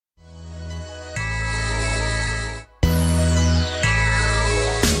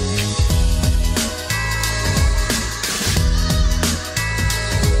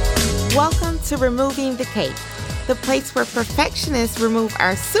to Removing the Cape, the place where perfectionists remove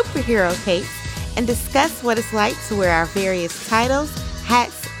our superhero capes and discuss what it's like to wear our various titles,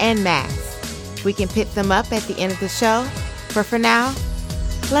 hats, and masks. We can pick them up at the end of the show, but for now,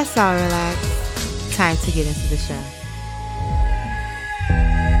 let's all relax. Time to get into the show.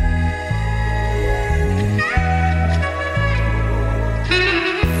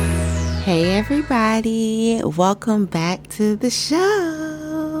 Hey everybody, welcome back to the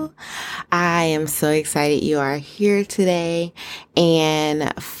show. I am so excited you are here today.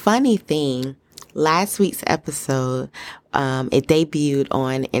 And funny thing, last week's episode, it debuted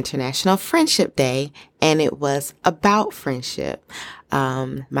on International Friendship Day, and it was about friendship.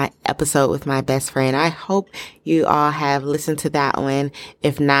 My episode with my best friend. I hope you all have listened to that one.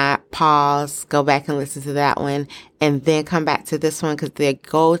 If not, pause, go back and listen to that one, and then come back to this one because they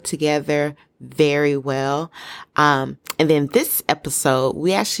go together very well. And then this episode,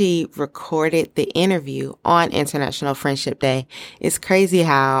 we actually recorded the interview on International Friendship Day. It's crazy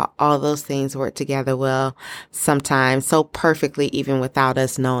how all those things work together well, sometimes so perfectly, even without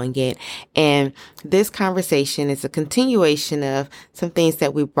us knowing it. And this conversation is a continuation of some things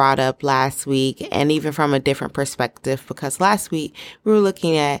that we brought up last week, and even from a different perspective, because last week we were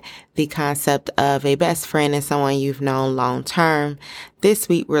looking at the concept of a best friend and someone you've known long term. This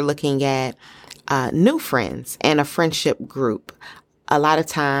week we're looking at new friends and a friendship group. A lot of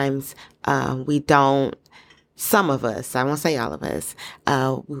times we don't, some of us, I won't say all of us,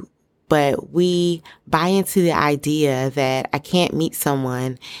 but we buy into the idea that I can't meet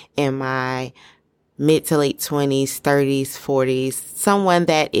someone in my mid to late 20s, 30s, 40s, someone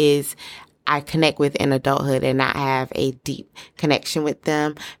that I connect with in adulthood and not have a deep connection with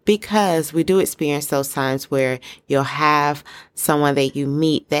them, because we do experience those times where you'll have someone that you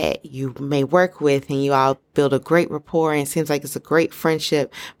meet that you may work with and you all build a great rapport and it seems like it's a great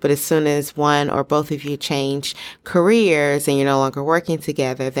friendship. But as soon as one or both of you change careers and you're no longer working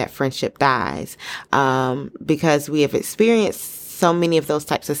together, that friendship dies. Because we have experienced so many of those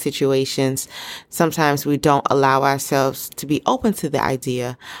types of situations, sometimes we don't allow ourselves to be open to the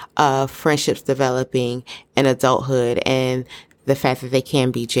idea of friendships developing in adulthood and the fact that they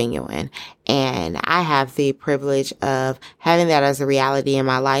can be genuine. And I have the privilege of having that as a reality in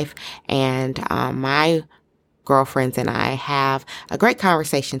my life. And my girlfriends and I have a great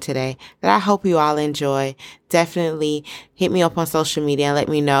conversation today that I hope you all enjoy. Definitely hit me up on social media and let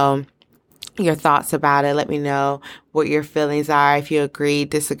me know your thoughts about it. Let me know what your feelings are. If you agree,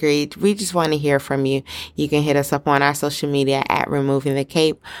 disagree, we just want to hear from you. You can hit us up on our social media at Removing the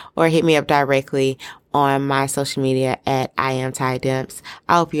Cape, or hit me up directly on my social media at I am Ty Demps.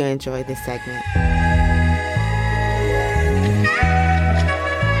 I hope you enjoy this segment.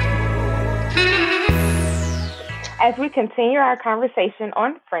 As we continue our conversation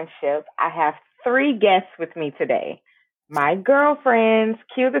on friendship, I have 3 guests with me today. My girlfriends.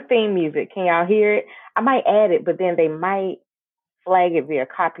 Cue the theme music. Can y'all hear it? I might add it, but then they might flag it via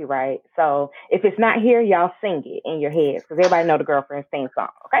copyright. So if it's not here, y'all sing it in your head, because everybody know the girlfriend's theme song,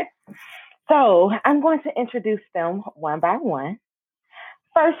 okay? So I'm going to introduce them one by one.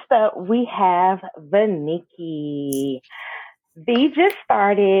 First up, we have Vaniki. V just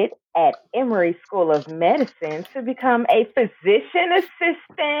started at Emory School of Medicine to become a physician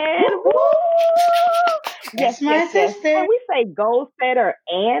assistant. Woo! Yes, my sister. Can we say goal setter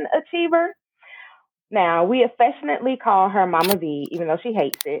and achiever? Now, we affectionately call her Mama V, even though she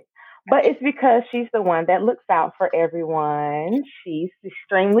hates it. But it's because she's the one that looks out for everyone. She's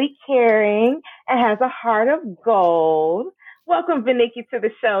extremely caring and has a heart of gold. Welcome, Vaniki, to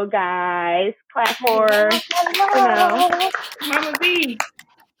the show, guys. Clap for her. Mama V.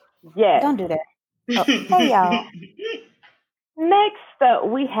 Yes. Don't do that. Oh, hey, y'all. Next up,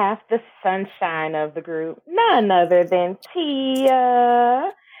 we have the sunshine of the group, none other than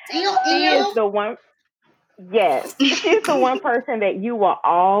Tia. She is the one. Yes, she's the one person that you will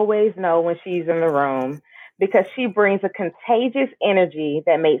always know when she's in the room, because she brings a contagious energy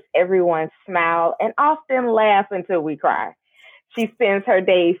that makes everyone smile and often laugh until we cry. She spends her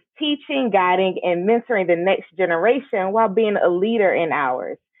days teaching, guiding, and mentoring the next generation while being a leader in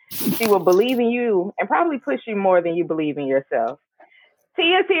ours. She will believe in you and probably push you more than you believe in yourself.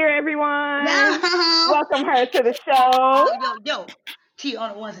 Tia's here, everyone. No. Welcome her to the show. Yo. Tia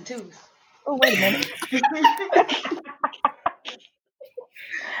on the ones and twos. Oh, wait a minute.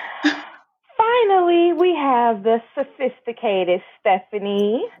 Finally, we have the sophisticated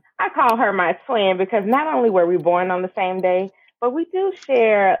Stephanie. I call her my twin because not only were we born on the same day, but we do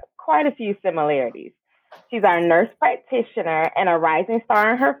share quite a few similarities. She's our nurse practitioner and a rising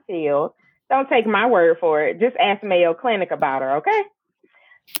star in her field. Don't take my word for it. Just ask Mayo Clinic about her, okay?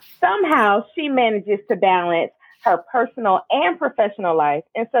 somehow she manages to balance her personal and professional life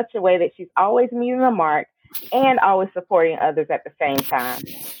in such a way that she's always meeting the mark and always supporting others at the same time.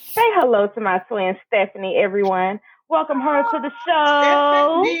 Say hello to my twin Stephanie, everyone. Welcome her to the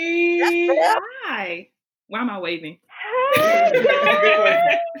show. Stephanie. Hi. Why am I waving? Hey, girl.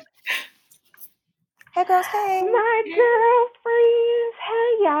 Hey, girls. Hey. My girlfriends.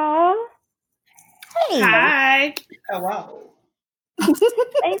 Hey, y'all. Hey. Hi. Oh, wow.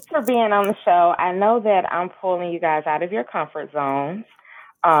 Thanks for being on the show. I know that I'm pulling you guys out of your comfort zones,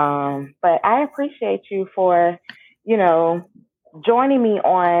 but I appreciate you for, joining me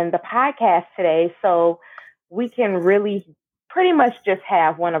on the podcast today so we can really pretty much just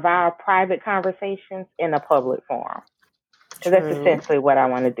have one of our private conversations in a public forum. Because that's essentially what I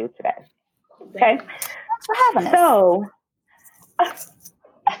want to do today. Okay? Thanks for having us. So,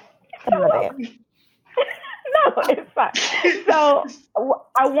 No, no, it's fine. So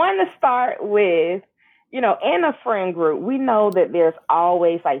I want to start with, in a friend group, we know that there's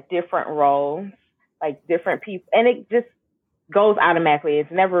always like different roles, like different people, and it just goes automatically.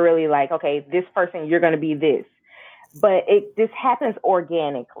 It's never really like, okay, this person, you're going to be this, but it just happens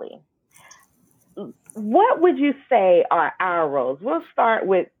organically. What would you say are our roles? We'll start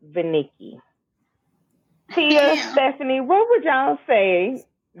with Vinicki. Tia, Stephanie, what would y'all say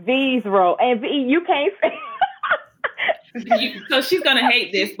these roles? And V, you can't say. So she's gonna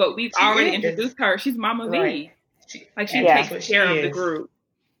hate this, but we've already introduced her. She's Mama Right. V. She takes care of the is. group.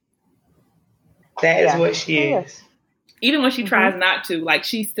 That is what she is. Even when she tries not to, like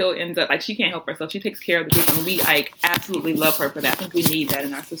she still ends up like she can't help herself. She takes care of the group, and we like absolutely love her for that. I think we need that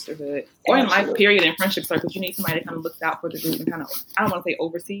in our sisterhood or in life, period, in friendship circles. You need somebody that kind of looks out for the group and kind of, I don't want to say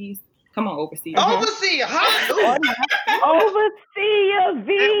oversees. Come on, overseas. Overseer, huh? Overseer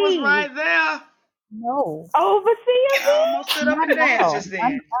V. It was right there. No. Overseer I almost stood up and danced just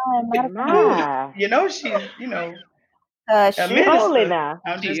then. I'm not She's, a She's minister. holy now.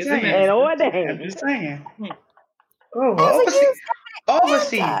 I'm She just is a saying. minister. And ordained. I'm just saying. Hmm. Oh,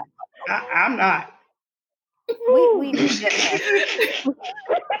 overseer. I'm not. We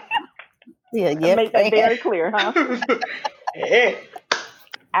yeah, Make that very clear, huh? Yeah.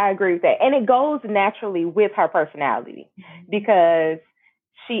 I agree with that. And it goes naturally with her personality because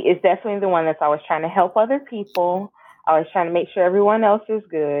she is definitely the one that's always trying to help other people, always trying to make sure everyone else is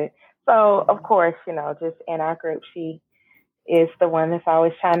good. So, of course, just in our group, she is the one that's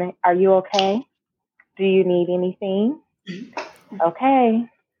always trying to, are you okay? Do you need anything? Okay.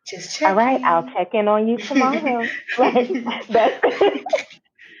 Just check. All right, I'll check in on you tomorrow.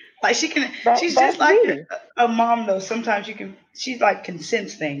 Like she can, she's that's just like me. a mom though. Sometimes she's like can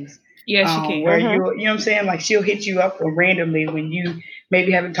sense things. Yeah, she can. Where you know what I'm saying? Like she'll hit you up randomly when you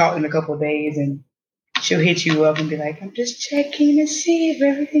maybe haven't talked in a couple of days, and she'll hit you up and be like, "I'm just checking to see if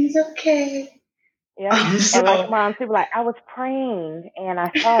everything's okay." Yeah, and like mom, people like, I was praying and I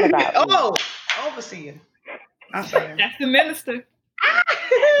thought about you. Overseer. I'm sorry. That's the minister.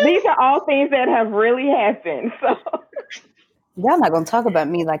 These are all things that have really happened. So y'all not gonna talk about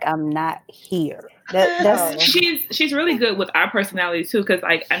me like I'm not here. That's She's really good with our personality too, because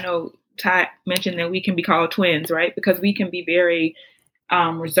like I know Ty mentioned that we can be called twins, right? Because we can be very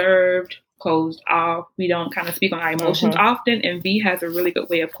reserved, closed off. We don't kind of speak on our emotions often, and V has a really good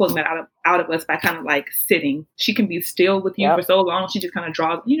way of pulling that out of us by kind of like sitting. She can be still with you for so long. She just kind of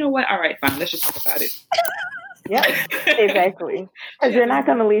draws. You know what? All right, fine. Let's just talk about it. Yeah, exactly. Because you're not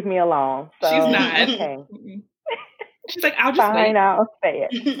going to leave me alone. So, she's not. Okay. She's like, I'll just fine, wait. I'll say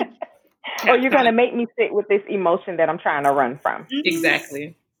it. Or you're going to make me sit with this emotion that I'm trying to run from.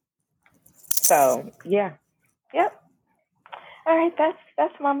 Exactly. So, yeah. Yep. All right, that's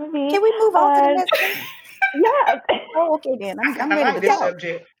Mama V. Can we move on to the next one? Yeah. Oh, okay then. I'm I ready like to this talk.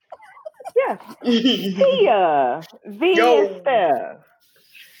 subject. Yeah. Tia. V and Steph.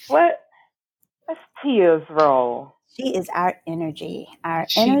 What's Tia's role? She is our energy, our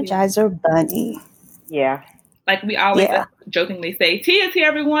She energizer bunny. Yeah. Like we always jokingly say, Tia's here,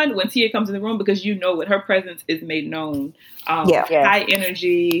 everyone, when Tia comes in the room, because with her presence is made known. High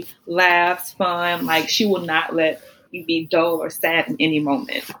energy, laughs, fun. Like she will not let you be dull or sad in any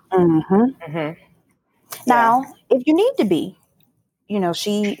moment. Now, if you need to be,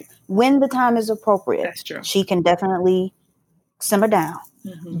 she, when the time is appropriate, That's true. she can definitely simmer down.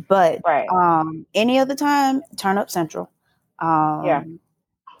 But any other time, turn up central. What?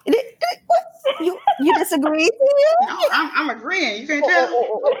 You disagree? No, I'm agreeing. You can't tell.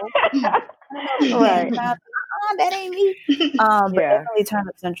 Right. That ain't me. But definitely turn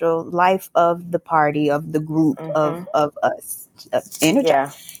up central. Life of the party, of the group, of us. Energize. Yeah.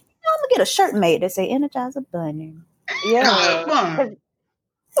 I'm gonna get a shirt made that say Energizer Bunny. Yeah.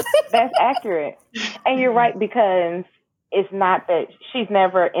 That's accurate. And you're right, because it's not that she's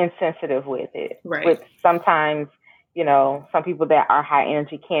never insensitive with it. Right. With sometimes, some people that are high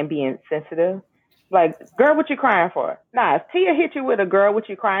energy can be insensitive. Like, girl, what you crying for? Nah, if Tia hit you with a girl, what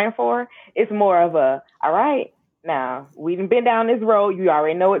you crying for? It's more of a, all right, now, we've been down this road. You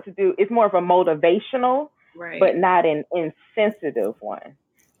already know what to do. It's more of a motivational, right, but not an insensitive one.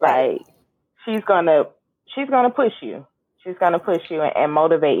 Right. Like, she's gonna push you. She's gonna push you and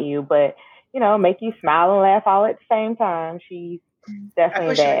motivate you, but make you smile and laugh all at the same time. She's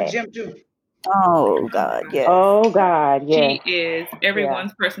definitely that. Gym too. Oh God, yes. Oh God, yes. She is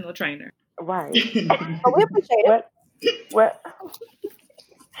everyone's personal trainer. Right. But we appreciate it. What?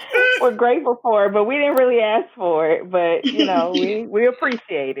 We're grateful for it, but we didn't really ask for it. But we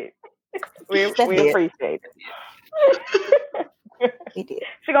appreciate it. We appreciate it. We did.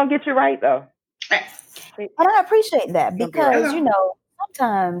 She's gonna get you right though. And I appreciate that, because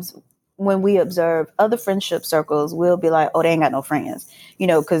sometimes when we observe other friendship circles, we'll be like, "Oh, they ain't got no friends,"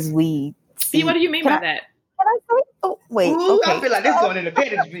 because we. See, what do you mean by that? Can I say? Oh, wait. Ooh, okay. I feel like this going into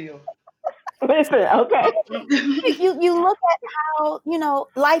Pettisville. Listen, okay. You look at how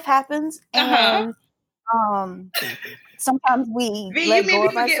life happens, and sometimes we let go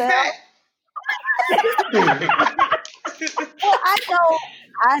of ourselves. Well,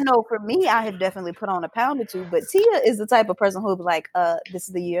 I know for me, I have definitely put on a pound or two, but Tia is the type of person who'll be like, this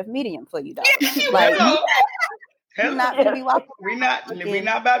is the year of medium for you, dog. Like, you're not gonna be walking. We're not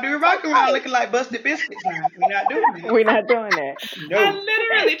about to be rocking around looking like busted biscuits now. We're not doing that. We're not doing that. No. I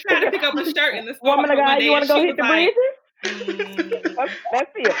literally tried to pick up a shirt in the store. Woman of God, you want to go hit the breezes?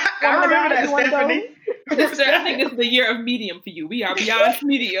 That's it. I remember that, Stephanie. I think this is the year of medium for you. We are beyond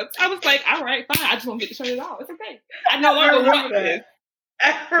medium. I was like, all right, fine. I just want to get the shirt off. It's okay. I no longer want this.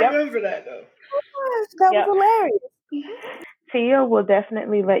 I remember that though. That was hilarious. Tia will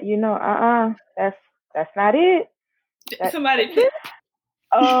definitely let you know. That's not it. Somebody.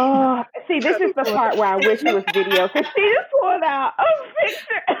 See, this is the part where I wish it was video, because she just pulled out a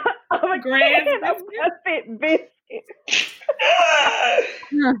picture of a grand busted biscuit.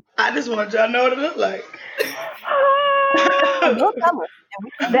 I just want y'all to know what it looked like.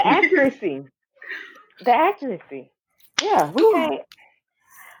 The accuracy. Yeah, we can't.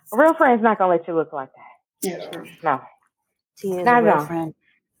 Real friends not gonna let you look like that. Yeah. No. Tia's a real friend.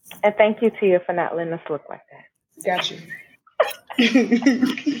 And thank you, Tia, for not letting us look like that. Got you.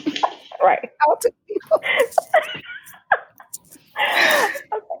 Right.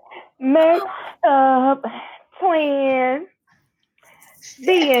 Next up, twin.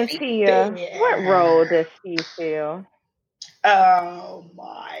 D and Tia. What role does she fill? Oh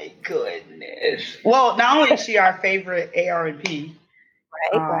my goodness. Well, not only is she our favorite AR&P.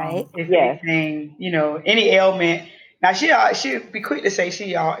 Right. If anything, any ailment. Now she'd be quick to say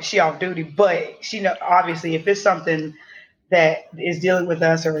she off duty, but she obviously if it's something that is dealing with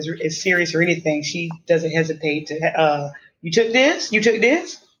us or is serious or anything, she doesn't hesitate to. You took this.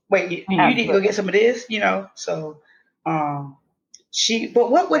 Wait, you need to go get some of this. So, But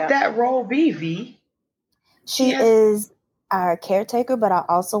what would that role be, V? She is our caretaker, but I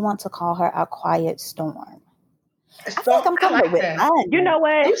also want to call her our quiet storm. I feel like I'm coming with that. You know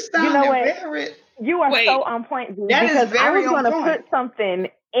what? You are so on point, V, because I was going to put something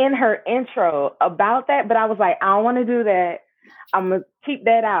in her intro about that, but I was like, I don't want to do that. I'm going to keep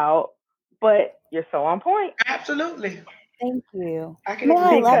that out, but you're so on point. Absolutely. Thank you. I can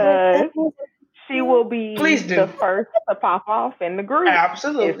because she will be the first to pop off in the group.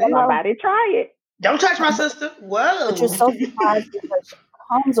 Absolutely. If somebody try it. Don't touch my sister. Whoa. But you're so surprised because she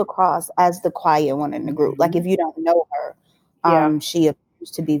comes across as the quiet one in the group. Like if you don't know her, she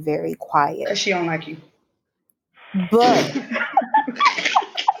appears to be very quiet. Because she don't like you. But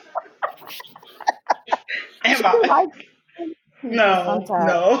am I? No.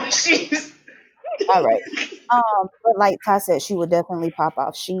 She's all right. But like Ty said, she would definitely pop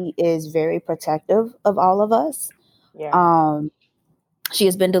off. She is very protective of all of us. Yeah. She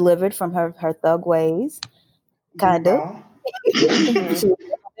has been delivered from her thug ways, kind of.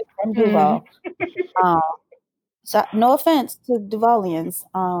 So no offense to Duvalians,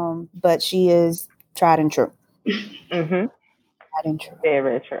 but she is tried and true. Mm-hmm. Tried and true. Very,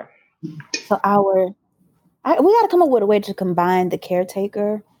 very true. So we got to come up with a way to combine the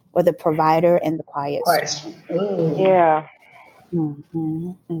caretaker or the provider and the quiet. Yeah.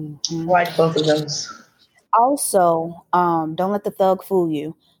 Like both of those. Also, don't let the thug fool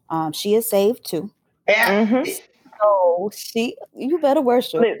you. She is saved too. Yeah. Mm-hmm. So you better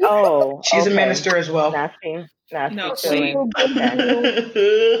worship. She's a minister as well. She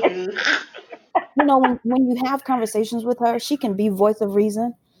you know, when you have conversations with her, she can be voice of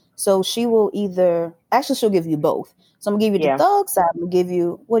reason. So she will she'll give you both. So I'm gonna give you the thug side. I'm gonna give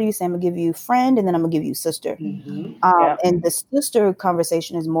you, what do you say? I'm gonna give you friend, and then I'm gonna give you sister. And the sister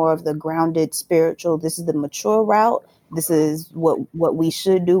conversation is more of the grounded spiritual. This is the mature route. This is what we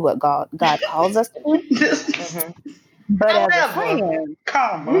should do, what God calls us to do. But as a friend, you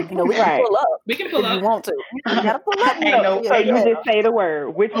know, we can pull up. We can pull up. You want to. You gotta pull up. So you just say the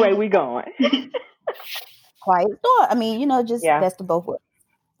word. Which way we going? Quiet door. I mean, you know, just best of both worlds.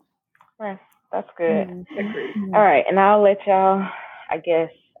 Right. That's good. All right, and I'll let y'all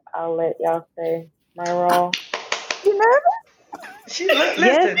say my role. You nervous?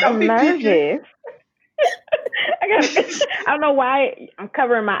 Yes, I'm nervous. I don't know why I'm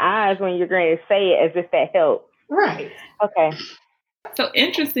covering my eyes when you're going to say it as if that helps. Right. Okay. So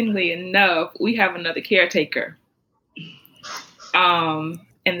interestingly enough, we have another caretaker. And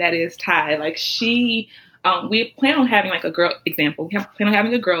that is Ty. Like we plan on having like a girl example. We plan on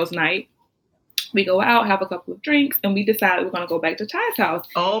having a girls' night. We go out, have a couple of drinks, and we decide we're going to go back to Ty's house.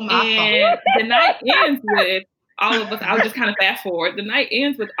 Oh, my And the night ends with all of us, I'll just kind of fast forward. The night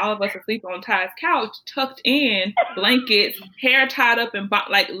ends with all of us asleep on Ty's couch, tucked in, blankets, hair tied up, and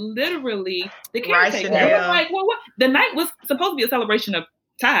like literally the caretaker. Was like, well, what? The night was supposed to be a celebration of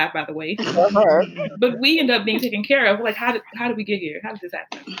Ty, by the way. But we ended up being taken care of. We're like, how did we get here? How did this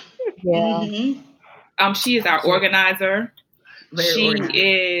happen? Yeah. She is our organizer. She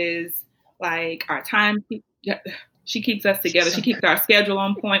is like our time. She keeps us together. She keeps our schedule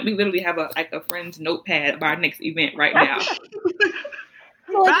on point. We literally have a friend's notepad of our next event right now.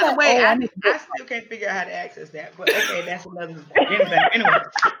 By the way, I still can't figure out how to access that. But okay, that's another thing. Anyway,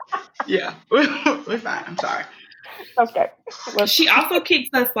 yeah, we're fine. I'm sorry. Okay. Well, she also keeps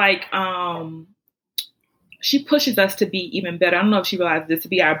us like she pushes us to be even better. I don't know if she realizes this, to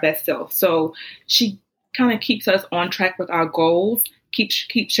be our best self. So she kind of keeps us on track with our goals.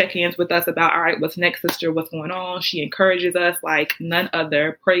 Keep check-ins with us about, all right, what's next, sister? What's going on? She encourages us like none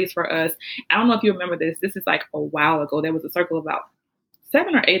other, prays for us. I don't know if you remember this. This is like a while ago. There was a circle of about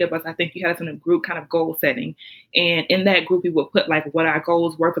 7 or 8 of us. I think you had us in a group kind of goal setting. And in that group, we would put like what our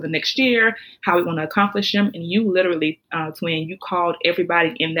goals were for the next year, how we want to accomplish them. And you literally, Twin, you called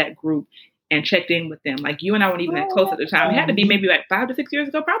everybody in that group and checked in with them. Like you and I weren't even that close at the time. It had to be maybe like 5 to 6 years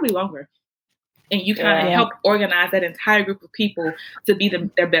ago, probably longer. And you kind of helped organize that entire group of people to be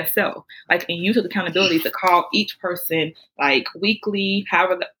their best self. Like, and you took accountability to call each person like weekly,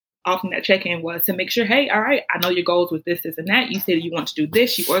 however often that check-in was, to make sure, hey, all right, I know your goals with this, and that. You said you want to do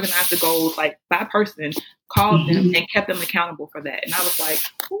this. You organized the goals like by person, called them, and kept them accountable for that. And I was like,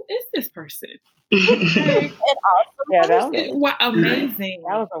 who is this person? That was amazing.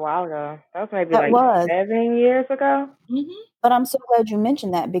 That was a while ago. That was maybe 7 years ago. Mm-hmm. But I'm so glad you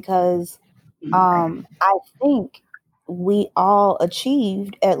mentioned that, because I think we all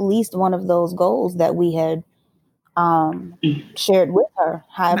achieved at least one of those goals that we had shared with her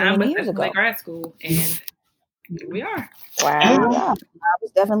however many years ago. Grad school, and here we are. Wow. Yeah. I was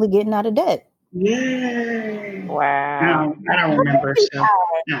definitely getting out of debt. Yeah. Wow. I don't remember. So.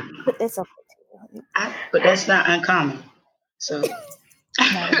 But it's okay. But that's not uncommon. So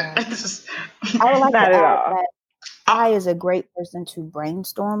I would like to add that I is a great person to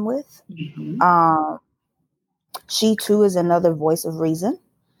brainstorm with. Mm-hmm. She too is another voice of reason.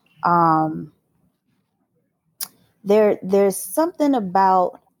 There's something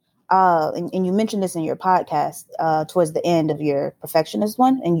about and you mentioned this in your podcast towards the end of your perfectionist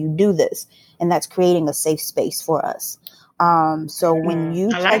one, and you do this, and that's creating a safe space for us. So when you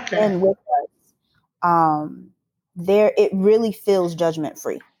check in with us, it really feels judgment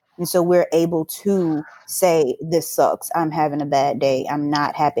free. And so we're able to say, this sucks. I'm having a bad day. I'm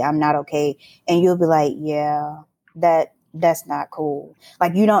not happy. I'm not okay. And you'll be like, yeah, that's not cool.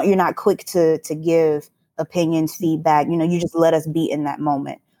 Like you're not quick to give opinions, feedback. You just let us be in that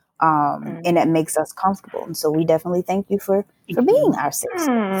moment. And that makes us comfortable. And so we definitely thank you for being our safe space.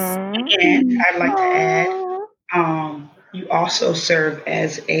 And I'd like to add, you also serve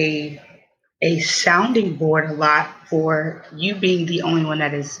as a sounding board a lot for you being the only one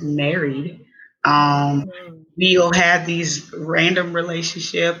that is married. We'll have these random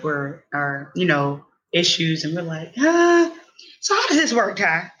relationship or issues, and we're like, so how does this work,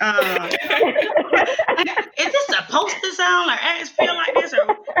 Ty? Is this supposed to sound like I feel like this,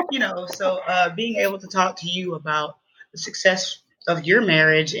 or so being able to talk to you about the success of your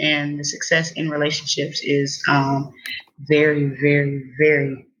marriage and the success in relationships is very, very,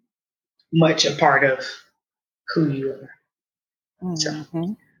 very much a part of who you are.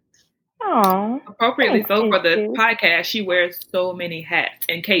 Mm-hmm. Oh, appropriately so for the podcast, she wears so many hats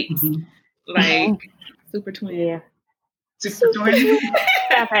and capes. Mm-hmm. Like super twin. Yeah. Super twin.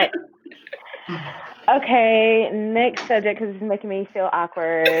 Okay. Okay, next subject, because it's making me feel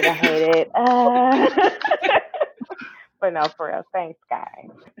awkward. I hate it. But no, for real. Thanks, guys.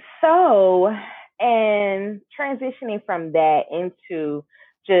 So, and transitioning from that into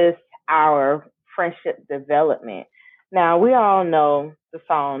just our friendship development. Now, we all know the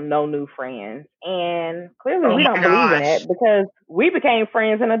song No New Friends, and clearly we don't believe in it because we became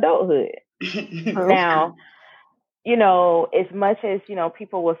friends in adulthood. Now, as much as,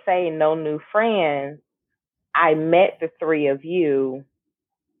 people will say no new friends, I met the three of you,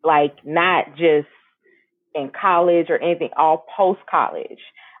 like not just in college or anything, all post-college.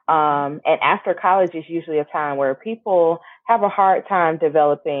 And after college is usually a time where people have a hard time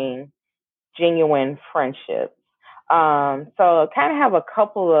developing genuine friendships. So I kind of have a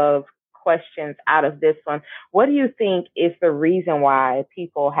couple of questions out of this one. What do you think is the reason why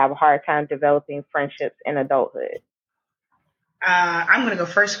people have a hard time developing friendships in adulthood? I'm going to go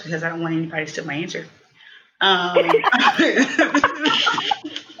first because I don't want anybody to steal my answer. Love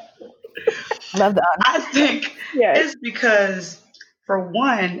that. I think it's because, for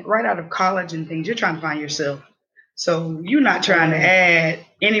one, right out of college and things, you're trying to find yourself. So you're not trying to add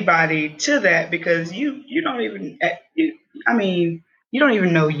anybody to that because you don't even, you don't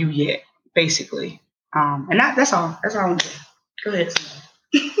even know you yet, basically. And that's all. That's all I'm saying. Go ahead.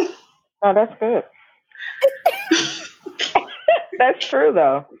 Oh, that's good. That's true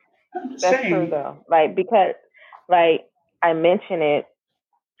though. That's true though. Like, because like I mentioned it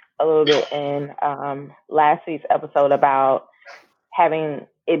a little bit in last week's episode about having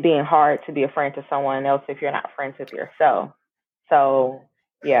it being hard to be a friend to someone else if you're not friends with yourself. So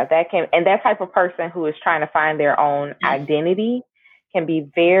yeah, that type of person who is trying to find their own identity can be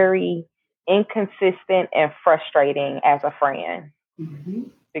very inconsistent and frustrating as a friend. Mm-hmm.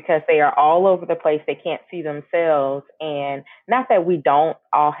 Because they are all over the place. They can't see themselves. And not that we don't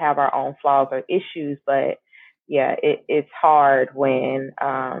all have our own flaws or issues, but yeah, it's hard when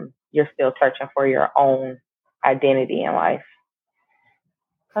you're still searching for your own identity in life.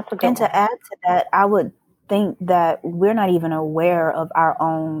 That's a good one. To add to that, I would think that we're not even aware of our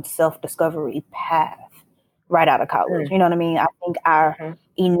own self-discovery path right out of college. You know what I mean? I think our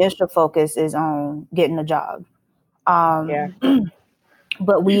initial focus is on getting a job.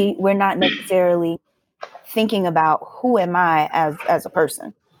 But we're not necessarily thinking about who am I as a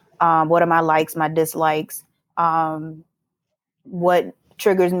person. What are my likes, my dislikes? What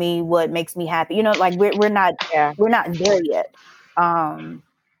triggers me? What makes me happy? Like we're not there yet.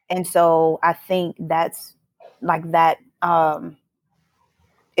 And so I think that's like that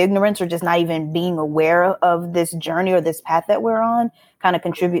ignorance or just not even being aware of this journey or this path that we're on kind of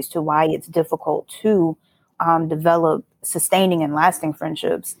contributes to why it's difficult to develop sustaining and lasting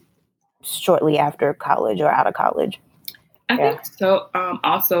friendships shortly after college or out of college. I think so.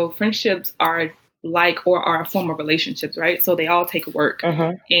 Also, friendships are a form of relationships, right? So they all take work,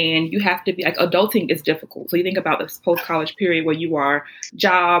 and you have to be like, adulting is difficult. So you think about this post-college period where you are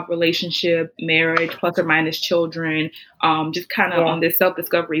job, relationship, marriage, plus or minus children, just kind of on this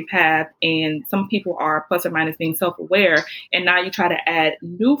self-discovery path. And some people are plus or minus being self-aware. And now you try to add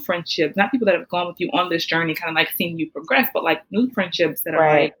new friendships, not people that have gone with you on this journey, kind of like seeing you progress, but like new friendships that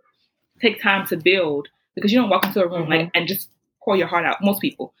are like, take time to build, because you don't walk into a room and just pour your heart out. Most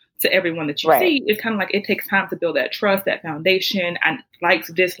people, to everyone that you see, it's kind of like it takes time to build that trust, that foundation, and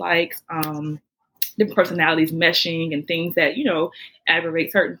likes, dislikes, different personalities meshing and things that,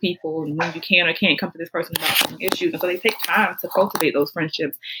 aggravate certain people, and when you can or can't come to this person about some issues. And so they take time to cultivate those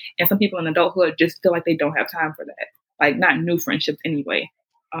friendships. And some people in adulthood just feel like they don't have time for that. Like, not new friendships anyway.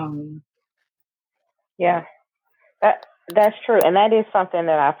 That's true. And that is something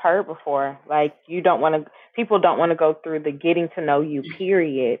that I've heard before. Like, people don't want to go through the getting to know you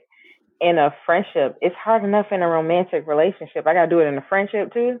period in a friendship. It's hard enough in a romantic relationship. I got to do it in a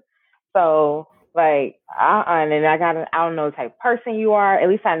friendship too. So like, and I don't know the type of person you are. At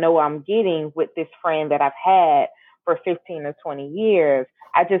least I know what I'm getting with this friend that I've had for 15 or 20 years.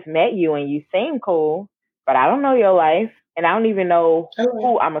 I just met you and you seem cool, but I don't know your life. And I don't even know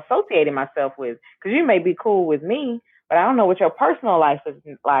who I'm associating myself with, because you may be cool with me, but I don't know what your personal life is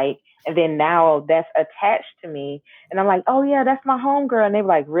like. And then now that's attached to me. And I'm like, oh yeah, that's my homegirl. And they were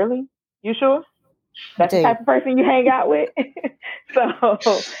like, really? You sure? That's the type of person you hang out with?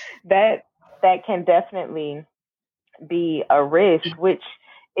 So that can definitely be a risk, which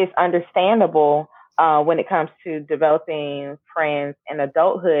is understandable when it comes to developing friends in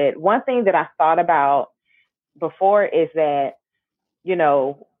adulthood. One thing that I thought about before is that,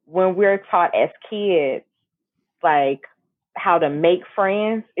 when we're taught as kids, like how to make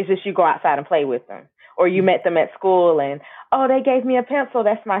friends. It's just you go outside and play with them. Or you met them at school and, oh, they gave me a pencil,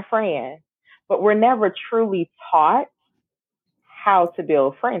 that's my friend. But we're never truly taught how to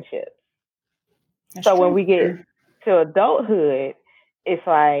build friendships. So when we get to adulthood, it's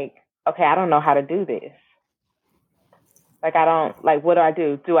like, okay, I don't know how to do this. Like, what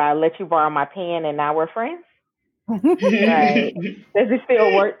do? Do I let you borrow my pen and now we're friends? Like, does it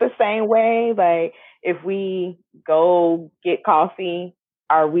still work the same way? Like, if we go get coffee,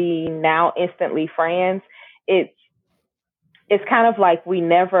 are we now instantly friends? It's kind of like we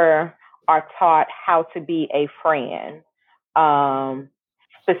never are taught how to be a friend.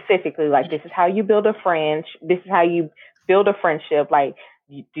 Specifically, like, this is how you build a friend. This is how you build a friendship. Like,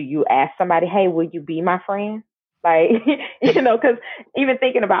 do you ask somebody, hey, will you be my friend? Like, because even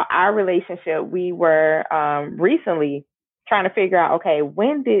thinking about our relationship, we were recently trying to figure out, okay,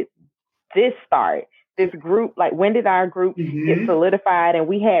 when did this start? This group, like, when did our group get solidified? And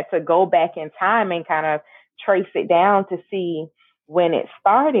we had to go back in time and kind of trace it down to see when it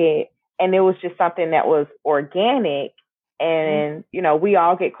started. And it was just something that was organic. And, we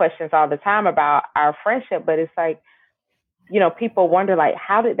all get questions all the time about our friendship, but it's like, people wonder, like,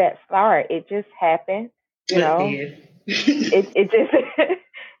 how did that start? It just happened. It just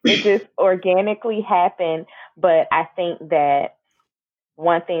it just organically happened. But I think that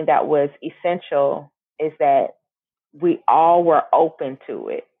one thing that was essential is that we all were open to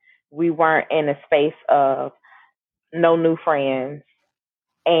it. We weren't in a space of no new friends,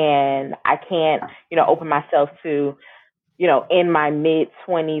 and I can't, open myself to, in my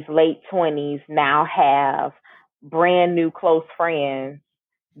mid-20s, late 20s, now have brand new close friends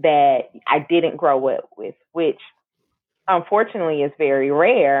that I didn't grow up with, which unfortunately is very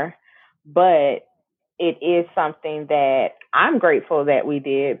rare, but it is something that I'm grateful that we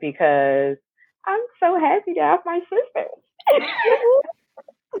did, because I'm so happy to have my sisters.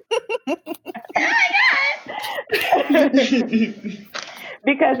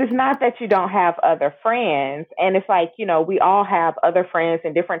 Because it's not that you don't have other friends. And it's like, we all have other friends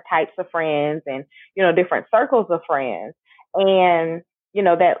and different types of friends and, different circles of friends. And,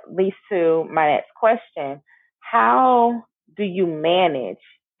 that leads to my next question. How do you manage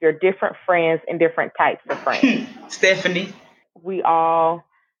your different friends and different types of friends? Stephanie. We all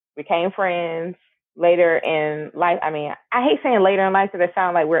became friends later in life. I mean, I hate saying later in life because it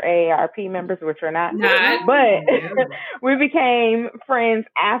sounds like we're AARP members, which we're not. But we became friends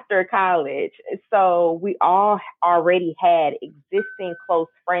after college. So we all already had existing close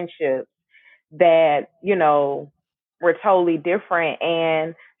friendships that, were totally different.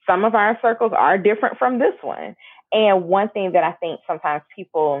 And some of our circles are different from this one. And one thing that I think sometimes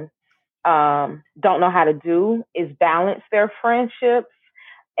people don't know how to do is balance their friendships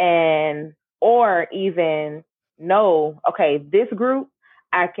or even know, okay, this group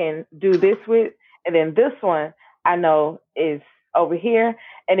I can do this with, and then this one I know is over here,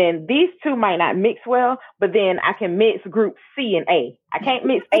 and then these two might not mix well, but then I can mix group C and A. I can't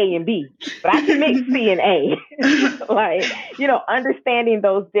mix A and B, but I can mix C and A. Like, understanding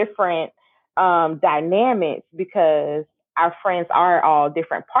those different dynamics, because our friends are all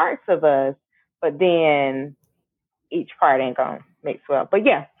different parts of us, but then each part ain't gonna mix well. But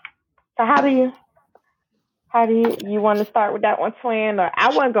yeah. So how do you want to start with that one, Twin? Or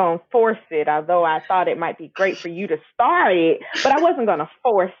I wasn't going to force it, although I thought it might be great for you to start it, but I wasn't going to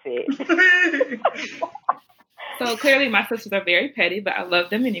force it. So clearly my sisters are very petty, but I love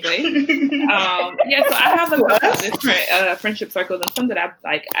them anyway. So I have a couple of different friendship circles, and some that I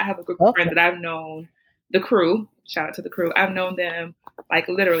have a group of friends that I've known, the crew, shout out to the crew. I've known them like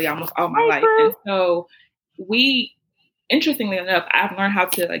literally almost all my life. Crew. And so interestingly enough, I've learned how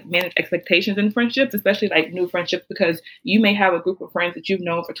to like manage expectations in friendships, especially like new friendships, because you may have a group of friends that you've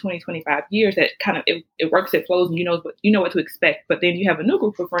known for 20, 25 years that kind of, it works, it flows, and you know what to expect. But then you have a new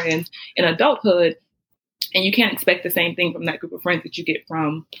group of friends in adulthood, and you can't expect the same thing from that group of friends that you get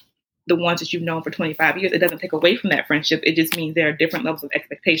from the ones that you've known for 25 years. It doesn't take away from that friendship. It just means there are different levels of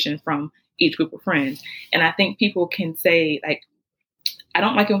expectation from each group of friends. And I think people can say, like, I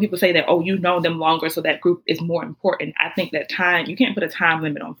don't like it when people say that, oh, you've known them longer, so that group is more important. I think that you can't put a time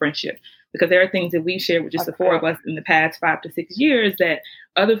limit on friendship, because there are things that we've shared with just the four of us in the past 5 to 6 years that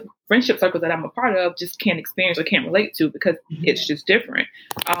other friendship circles that I'm a part of just can't experience or can't relate to, because it's just different.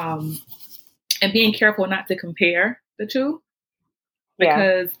 And being careful not to compare the two,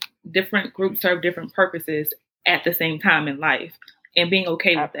 because different groups serve different purposes at the same time in life, and being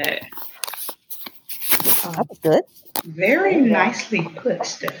okay with that. That was good. Very nicely put,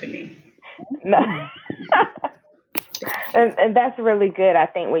 Stephanie. And that's really good. I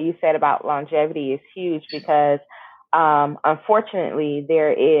think what you said about longevity is huge, because Unfortunately,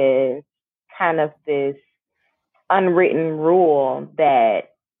 there is kind of this unwritten rule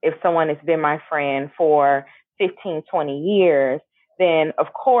that if someone has been my friend for 15, 20 years, then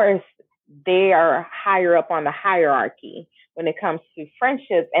of course they are higher up on the hierarchy when it comes to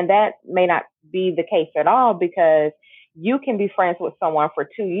friendships. And that may not be the case at all, because you can be friends with someone for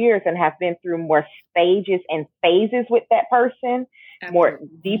 2 years and have been through more stages and phases with that person, more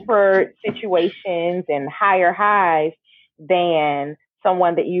deeper situations and higher highs than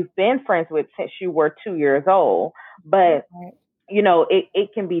someone that you've been friends with since you were 2 years old. But, you know,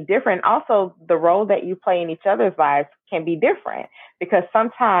 it can be different. Also, the role that you play in each other's lives can be different, because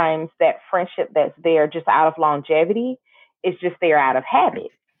sometimes that friendship that's there just out of longevity is just there out of habit.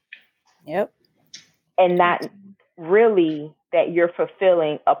 Yep. And not really that you're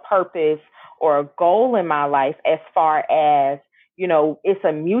fulfilling a purpose or a goal in my life, as far as, you know, it's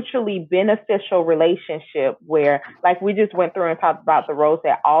a mutually beneficial relationship where, like we just went through and talked about the roles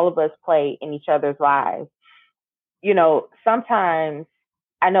that all of us play in each other's lives. You know, sometimes,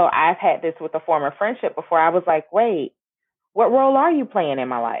 I know I've had this with a former friendship before. I was like, wait, what role are you playing in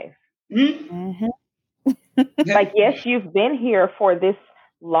my life? Mm-hmm. Like, yes, you've been here for this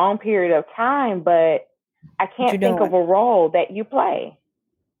long period of time, but I can't think of a role that you play.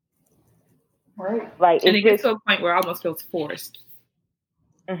 Right. Like, and it gets to a point where it almost feels forced.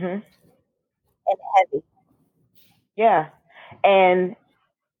 Mm-hmm. And heavy. Yeah. And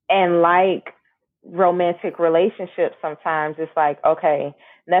like romantic relationships, sometimes it's like, okay,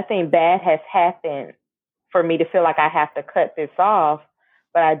 nothing bad has happened for me to feel like I have to cut this off,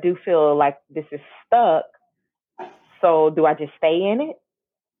 but I do feel like this is stuck. So do I just stay in it?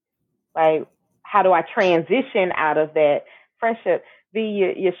 Like, how do I transition out of that friendship?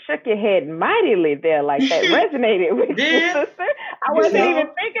 You shook your head mightily there, like that resonated with you, sister. I wasn't even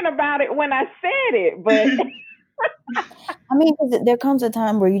thinking about it when I said it, but I mean, there comes a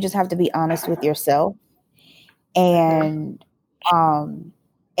time where you just have to be honest with yourself, and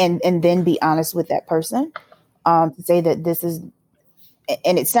then be honest with that person, to say that this is,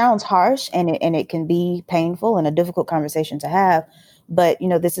 and it sounds harsh, and it can be painful and a difficult conversation to have, but, you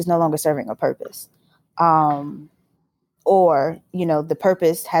know, this is no longer serving a purpose, or, you know, the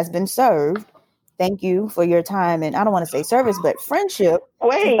purpose has been served. Thank you for your time, and I don't want to say service, but friendship.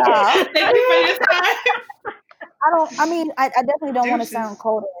 Wait, thank you for your time. I definitely don't want to sound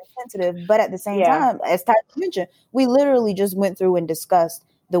cold and insensitive, but at the same time, as Ty mentioned, we literally just went through and discussed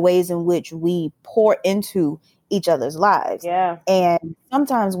the ways in which we pour into each other's lives. Yeah. And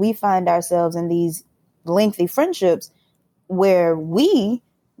sometimes we find ourselves in these lengthy friendships where we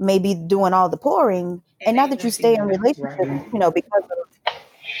may be doing all the pouring, and not that you stay in relationships, you know, because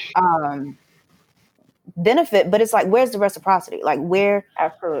of benefit, but it's like, where's the reciprocity? Like, where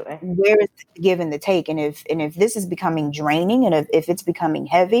is the give and the take? And if this is becoming draining, and if it's becoming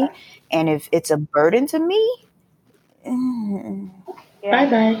heavy, and if it's a burden to me,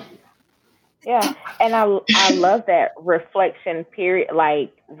 bye. Yeah. And I love that reflection period,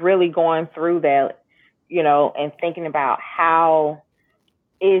 like really going through that, you know, and thinking about how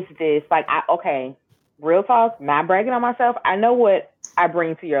is this, like, okay, real talk, not bragging on myself. I know what I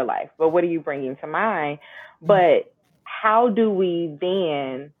bring to your life, but what are you bringing to mine? But how do we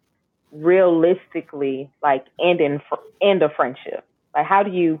then realistically, like, end a friendship? Like, how do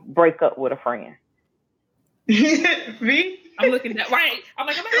you break up with a friend? Me? I'm looking down. Right. I'm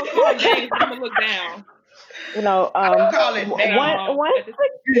like, I'm not gonna call names, but I'm gonna look down. You know, call it down. Once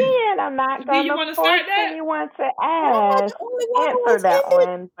again, I'm not going to force anyone to answer that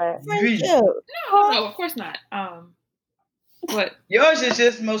one. But no, of course not. What? Yours is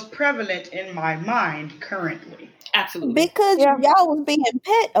just most prevalent in my mind currently. Absolutely. Because y'all was being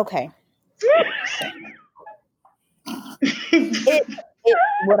pet. Okay.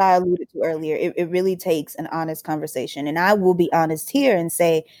 What I alluded to earlier, it really takes an honest conversation. And I will be honest here and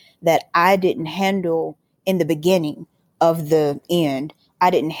say that I didn't handle, in the beginning of the end,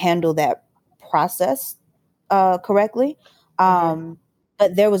 I didn't handle that process correctly.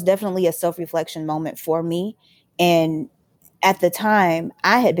 But there was definitely a self-reflection moment for me. And at the time,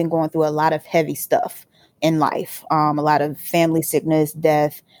 I had been going through a lot of heavy stuff in life, a lot of family sickness,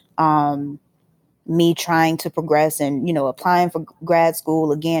 death, me trying to progress and, you know, applying for grad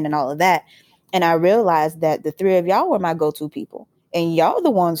school again and all of that. And I realized that the three of y'all were my go-to people, and y'all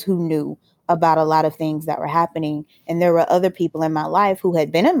the ones who knew about a lot of things that were happening. And there were other people in my life who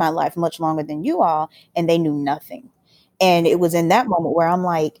had been in my life much longer than you all, and they knew nothing. And it was in that moment where I'm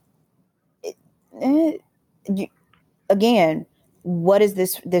like, again, what is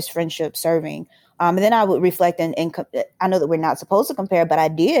this friendship serving? And then I would reflect, and I know that we're not supposed to compare, but I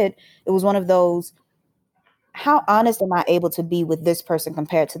did. It was one of those, how honest am I able to be with this person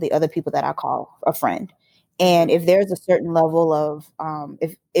compared to the other people that I call a friend? And if there's a certain level of,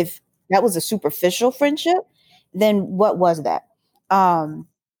 if that was a superficial friendship, then what was that?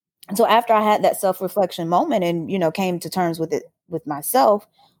 So after I had that self-reflection moment and, came to terms with it with myself,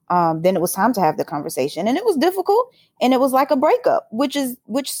 then it was time to have the conversation, and it was difficult, and it was like a breakup, which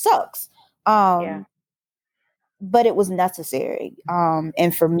sucks. But it was necessary.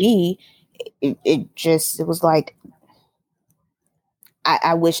 And for me, it was like,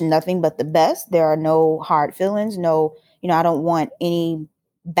 I wish nothing but the best. There are no hard feelings. No, I don't want any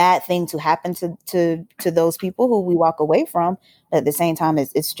bad thing to happen to those people who we walk away from. But at the same time,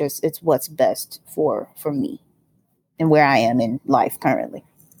 it's what's best for me and where I am in life currently.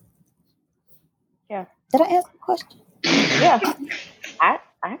 Yeah. Did I answer the question? Yeah.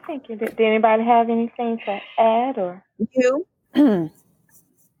 I think you did. Did anybody have anything to add, or you?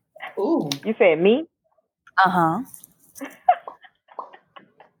 Ooh. You said me? Uh-huh.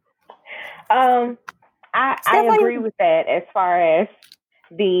 I agree with that as far as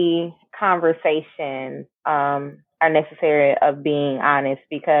the conversation are necessary of being honest,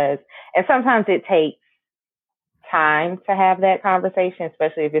 and sometimes it takes time to have that conversation,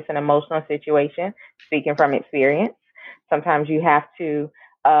 especially if it's an emotional situation, speaking from experience. Sometimes you have to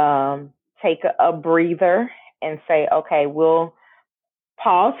take a breather and say, okay, we'll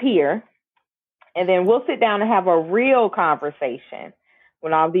pause here, and then we'll sit down and have a real conversation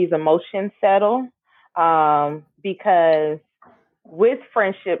when all these emotions settle. Because with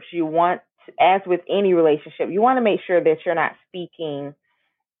friendships, you want, as with any relationship, you want to make sure that you're not speaking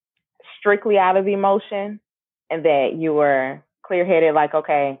strictly out of emotion, and that you are clear-headed, like,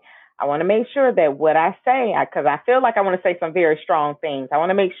 okay, I want to make sure that what I say, because I feel like I want to say some very strong things. I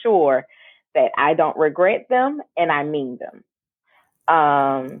want to make sure that I don't regret them and I mean them.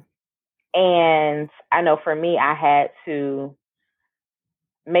 And I know for me, I had to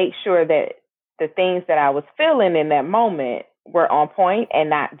make sure that the things that I was feeling in that moment were on point and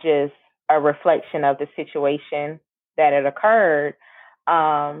not just a reflection of the situation that had occurred.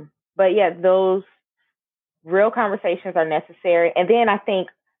 But yeah, those real conversations are necessary. And then I think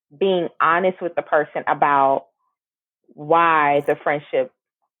being honest with the person about why the friendship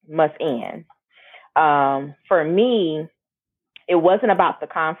must end. For me, it wasn't about the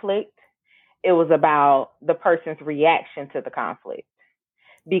conflict. It was about the person's reaction to the conflict.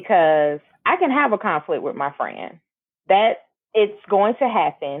 Because I can have a conflict with my friend. That it's going to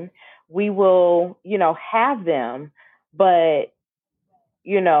happen. We will, have them. But,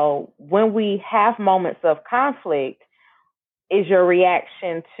 when we have moments of conflict, is your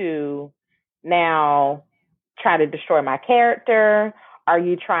reaction to now try to destroy my character? Are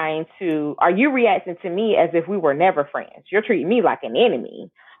you reacting to me as if we were never friends? You're treating me like an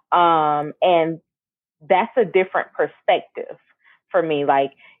enemy. And that's a different perspective for me.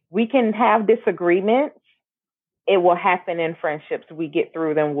 Like, we can have disagreements. It will happen in friendships. We get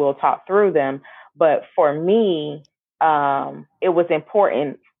through them. We'll talk through them. But for me, it was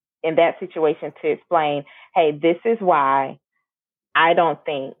important in that situation to explain, hey, this is why I don't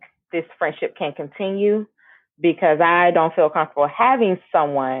think this friendship can continue, because I don't feel comfortable having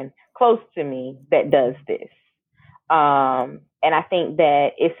someone close to me that does this. And I think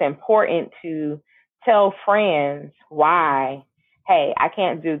that it's important to tell friends why, hey, I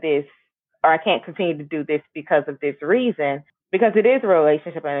can't do this, or I can't continue to do this because of this reason, because it is a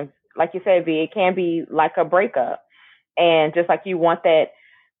relationship. And like you said, V, it can be like a breakup. And just like you want that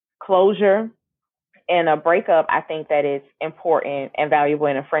closure in a breakup, I think that it's important and valuable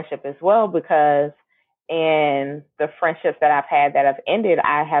in a friendship as well, because in the friendships that I've had that have ended,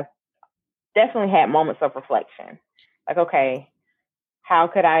 I have definitely had moments of reflection. Like, okay, how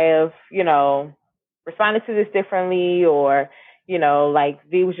could I have, responded to this differently? Or, like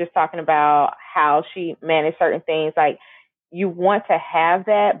V was just talking about how she managed certain things. Like, you want to have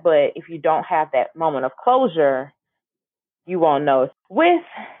that, but if you don't have that moment of closure, you won't know. With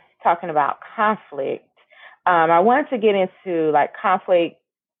talking about conflict, I wanted to get into like conflicts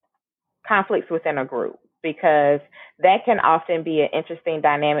within a group, because that can often be an interesting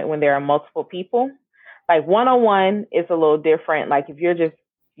dynamic when there are multiple people. Like, one-on-one is a little different. Like, if you're just,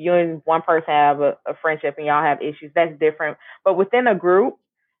 you and one person have a friendship and y'all have issues, that's different. But within a group,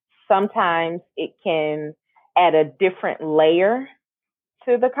 sometimes it can add a different layer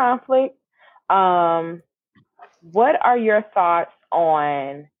to the conflict. What are your thoughts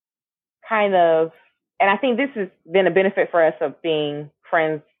on kind of, and I think this has been a benefit for us of being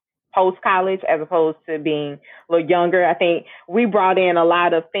friends post-college as opposed to being a little younger. I think we brought in a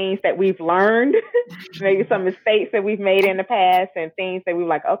lot of things that we've learned, maybe some mistakes that we've made in the past, and things that we were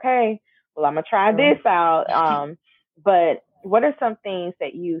like, okay, well, I'm going to try this out. But what are some things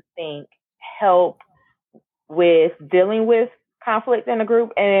that you think help with dealing with conflict in a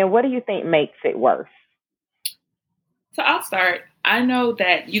group? And what do you think makes it worse? So I'll start. I know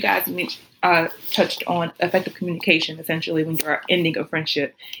that you guys touched on effective communication, essentially, when you're ending a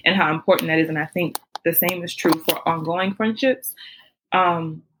friendship and how important that is. And I think the same is true for ongoing friendships.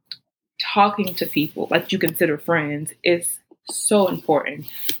 Talking to people like you consider friends is so important.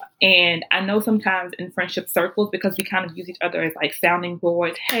 And I know sometimes in friendship circles, because we kind of use each other as like sounding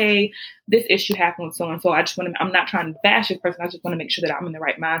boards, hey, this issue happened with so-and-so. I'm not trying to bash this person. I just want to make sure that I'm in the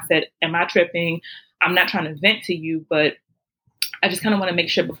right mindset. Am I tripping? I'm not trying to vent to you, but I just kind of want to make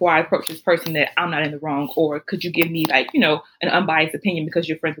sure before I approach this person that I'm not in the wrong, or could you give me like, an unbiased opinion because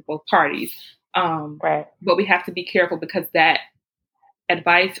you're friends with both parties. Right. But we have to be careful because that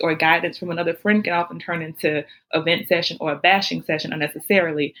advice or guidance from another friend can often turn into a vent session or a bashing session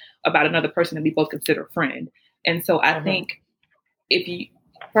unnecessarily about another person that we both consider a friend. And so I think if you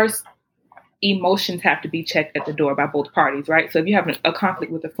first, emotions have to be checked at the door by both parties, right? So if you have a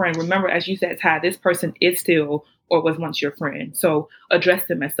conflict with a friend, remember, as you said, Ty, this person is still or was once your friend. So address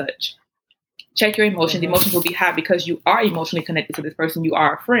them as such. Check your emotions. Emotions will be high because you are emotionally connected to this person. You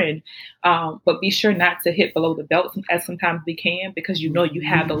are a friend. But be sure not to hit below the belt as sometimes we can, because you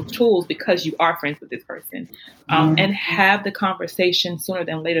have those tools because you are friends with this person. And have the conversation sooner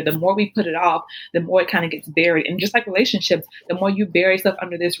than later. The more we put it off, the more it kind of gets buried. And just like relationships, the more you bury stuff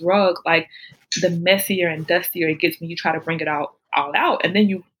under this rug, like the messier and dustier it gets when you try to bring it all out. And then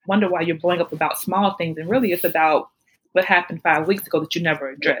you wonder why you're blowing up about small things. And really it's about what happened 5 weeks ago that you never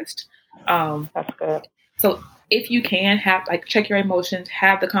addressed. That's good. So if you can check your emotions,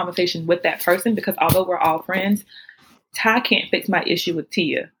 have the conversation with that person, because although we're all friends, Ty can't fix my issue with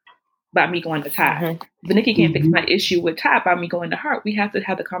Tia by me going to Ty. Nikki can't fix my issue with Ty by me going to her. We have to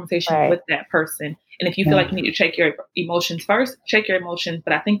have the conversation with that person. And if you feel like you need to check your emotions first, check your emotions.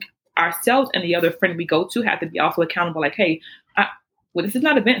 But I think ourselves and the other friend we go to have to be also accountable. Like, hey, this is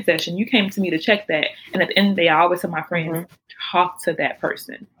not a vent session. You came to me to check that. And at the end of the day, I always tell my friends, talk to that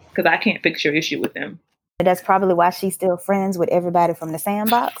person, because I can't fix your issue with them. That's probably why she's still friends with everybody from the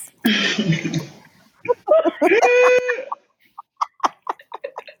sandbox.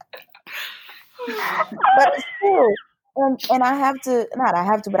 But still, and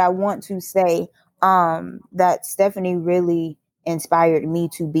I want to say that Stephanie really inspired me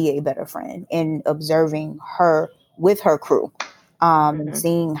to be a better friend in observing her with her crew,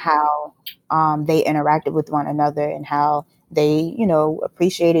 seeing how they interacted with one another and how they,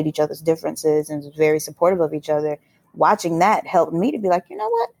 appreciated each other's differences and was very supportive of each other. Watching that helped me to be like, you know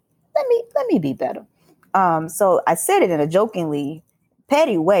what? Let me be better. So I said it in a jokingly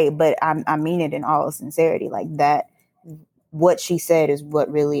petty way, but I mean it in all sincerity. Like that, what she said is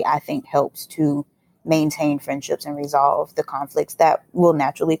what really I think helps to maintain friendships and resolve the conflicts that will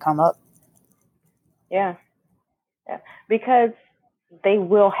naturally come up. Yeah. Because they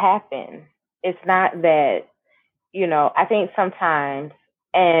will happen. It's not that, I think sometimes,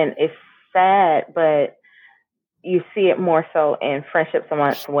 and it's sad, but you see it more so in friendships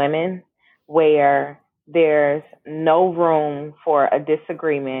amongst women, where there's no room for a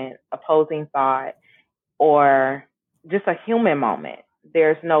disagreement, opposing thought, or just a human moment.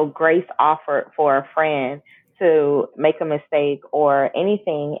 There's no grace offered for a friend to make a mistake or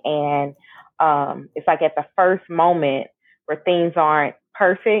anything. And it's like at the first moment where things aren't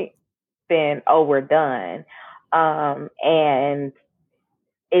perfect, then, we're done. And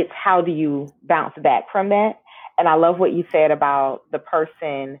it's how do you bounce back from that? And I love what you said about the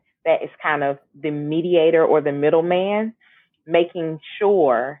person that is kind of the mediator or the middleman, making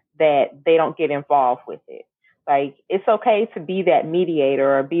sure that they don't get involved with it. Like, it's okay to be that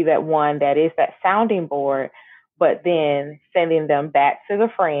mediator or be that one that is that sounding board, but then sending them back to the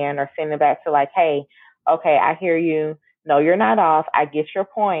friend or sending them back to like, hey, okay, I hear you. No, you're not off. I get your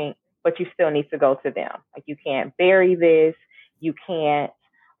point, but you still need to go to them. Like, you can't bury this. You can't,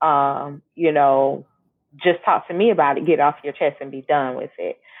 just talk to me about it, get off your chest and be done with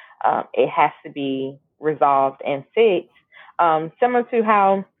it. It has to be resolved and fixed. Similar to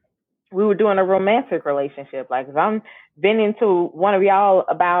how we were doing a romantic relationship. Like, if I'm venting to one of y'all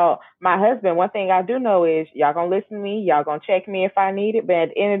about my husband, one thing I do know is y'all gonna listen to me, y'all gonna check me if I need it, but at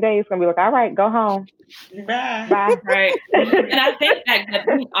the end of the day, it's gonna be like, all right, go home. Bye. Right. And I think that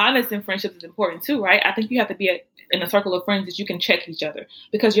being honest in friendships is important too, right? I think you have to be in a circle of friends that you can check each other,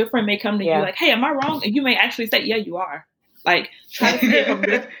 because your friend may come to you like, hey, am I wrong? And you may actually say, yeah, you are. Like, try to see it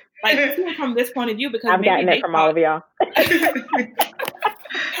from this point of view, because I've gotten it from all of y'all.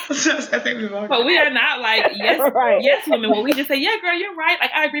 But we are not like yes women. Well, we just say, yeah, girl, you're right.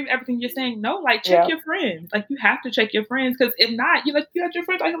 Like I agree with everything you're saying. No, like check your friends. Like you have to check your friends because if not, you got your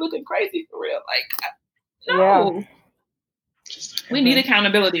friends like looking crazy for real. Like no. Yeah. We need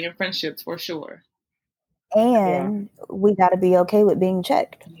accountability in friendships for sure. And we got to be okay with being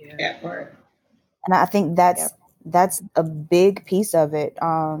checked. Yeah, right. And I think that's a big piece of it.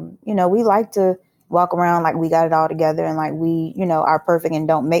 We like to walk around like we got it all together and like we, are perfect and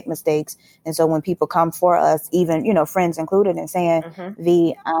don't make mistakes. And so when people come for us, even, friends included, and saying,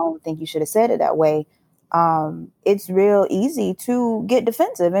 V, I don't think you should have said it that way. It's real easy to get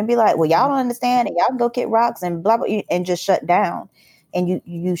defensive and be like, well, y'all don't understand and y'all can go kick rocks and blah, blah, and just shut down. And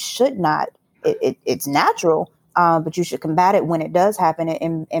you should not. It's natural, but you should combat it when it does happen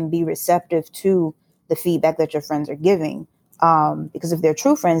and be receptive to the feedback that your friends are giving. Because if they're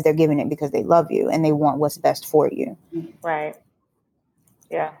true friends, they're giving it because they love you and they want what's best for you. Right.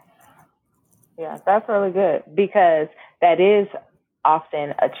 Yeah. Yeah, that's really good because that is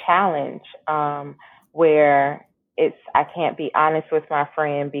often a challenge where I can't be honest with my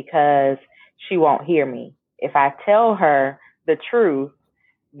friend because she won't hear me. If I tell her the truth,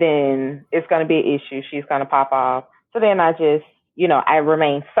 then it's going to be an issue. She's going to pop off. So then I just, I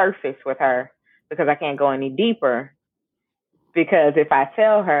remain surface with her because I can't go any deeper. Because if I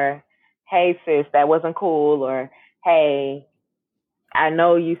tell her, hey, sis, that wasn't cool, or hey, I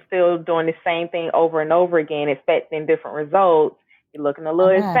know you still doing the same thing over and over again, expecting different results, you're looking a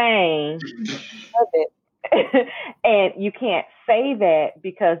little insane. Love it. And you can't say that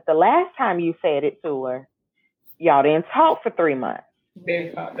because the last time you said it to her, y'all didn't talk for 3 months. Very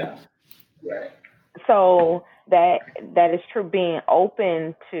popped out. Right. So that is true, being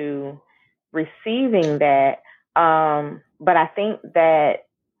open to receiving that. But I think that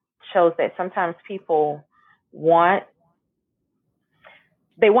shows that sometimes people want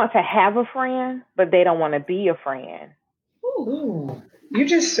to have a friend, but they don't want to be a friend. Ooh, you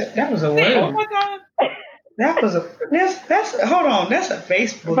just said that was a word. Oh my God. That was that's hold on, that's a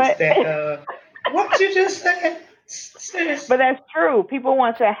Facebook stat. What you just said? But that's true. People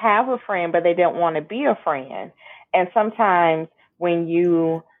want to have a friend, but they don't want to be a friend. And sometimes when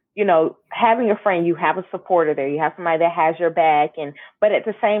having a friend, you have a supporter there. You have somebody that has your back. But at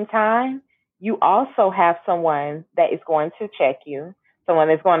the same time, you also have someone that is going to check you, someone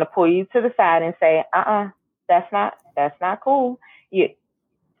that's going to pull you to the side and say, that's not cool.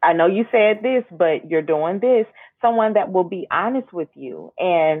 I know you said this, but you're doing this. Someone that will be honest with you.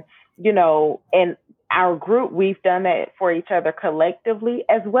 And, in our group, we've done that for each other collectively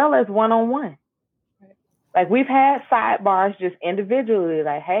as well as one-on-one. Like we've had sidebars just individually,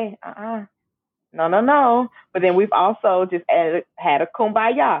 like, hey, no. But then we've also just had a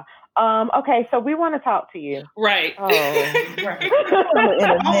kumbaya. Okay, so we want to talk to you. Right. Oh, right.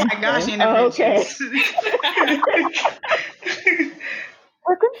 Oh my gosh, okay.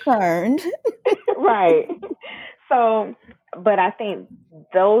 We're concerned. Right. So, but I think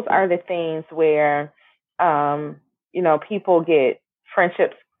those are the things where, people get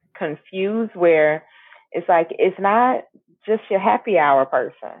friendships confused where it's like, it's not just your happy hour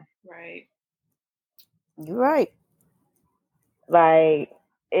person. Right. You're right. Like,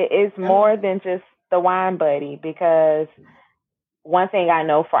 it's more than just the wine buddy, because one thing I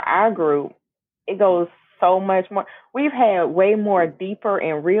know for our group, it goes so much more. We've had way more deeper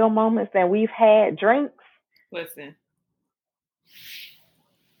and real moments than we've had drinks. Listen.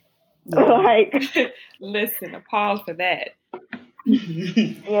 Like, listen, a pause for that.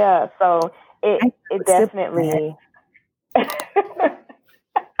 Yeah, so it definitely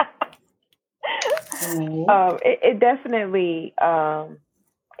it definitely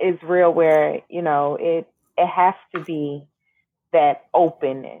is real where, it has to be that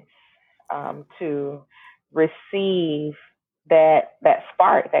openness to receive that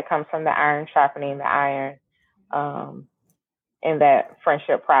spark that comes from the iron sharpening the iron in that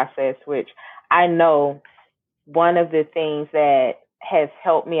friendship process, which I know one of the things that has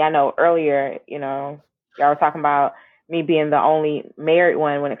helped me, I know earlier, y'all were talking about me being the only married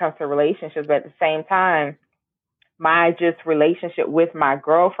one when it comes to relationships, but at the same time, my just relationship with my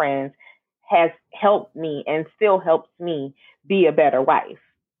girlfriends has helped me and still helps me be a better wife.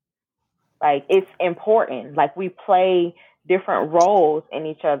 Like, it's important. Like, we play different roles in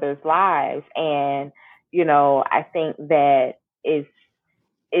each other's lives. And, I think that I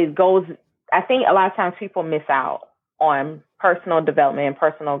think a lot of times people miss out on personal development and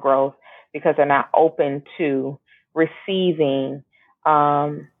personal growth because they're not open to receiving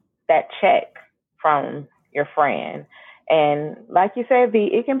that check from your friend. And like you said,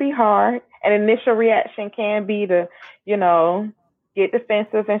 V, it can be hard. An initial reaction can be to, get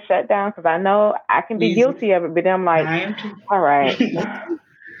defensive and shut down because I know I can be guilty of it. But then I'm like, all right,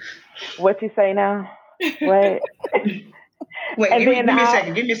 what you say now? What? Wait, give me a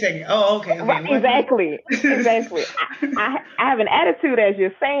second. Give me a second. Oh, okay. Right, exactly. I have an attitude as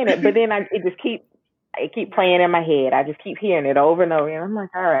you're saying it, but then it keep playing in my head. I just keep hearing it over and over, and I'm like,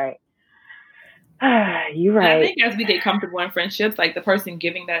 all right, you're right. And I think as we get comfortable in friendships, like the person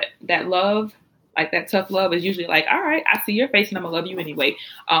giving that love, like that tough love, is usually like, all right, I see your face and I'm gonna love you anyway.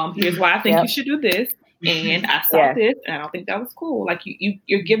 Here's why I think you should do this. And I saw this, and I don't think that was cool. Like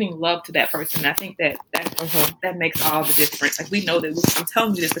you're giving love to that person. I think that makes all the difference. Like we know that I'm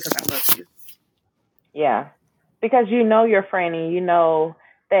telling you this because I love you. Yeah, because you know your friend, and you know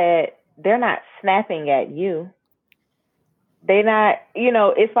that they're not snapping at you. They're not.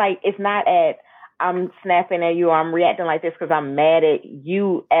 It's like it's not at I'm snapping at you or I'm reacting like this because I'm mad at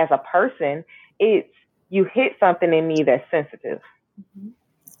you as a person. It's you hit something in me that's sensitive. Mm-hmm.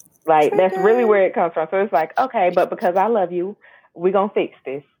 Like, that's really where it comes from. So it's like, okay, but because I love you, we're going to fix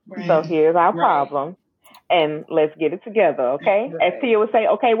this. Right. So here's our problem. And let's get it together, okay? Right. As Tia would say,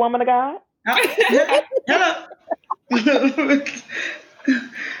 okay, woman of God? Hello.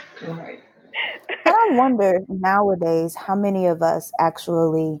 Right. I wonder nowadays how many of us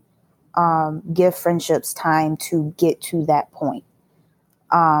actually give friendships time to get to that point,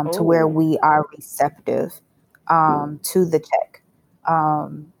 to where we are receptive to the check.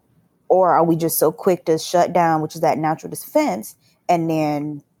 Or are we just so quick to shut down, which is that natural defense, and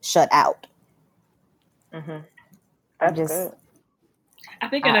then shut out? Mm-hmm. That's good. I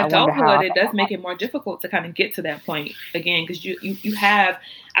think in adulthood, it does make it more difficult to kind of get to that point again, because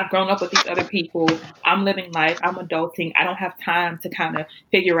I've grown up with these other people. I'm living life. I'm adulting. I don't have time to kind of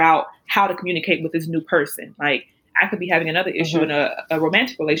figure out how to communicate with this new person. Like, I could be having another issue in a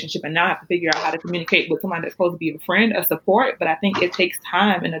romantic relationship, and now I have to figure out how to communicate with somebody that's supposed to be a friend, a support. But I think it takes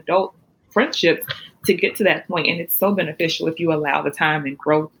time in adult friendships to get to that point, and it's so beneficial if you allow the time and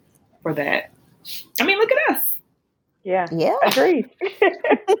growth for that. I mean, look at us. Yeah. Agreed.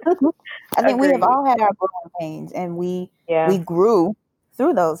 I think we have all had our growing pains, and we grew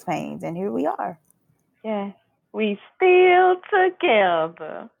through those pains, and here we are. Yeah, we still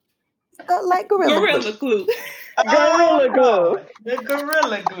together. Like Gorilla Glue. Gorilla Glue. The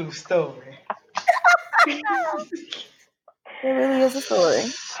Gorilla Glue story. It really is a story.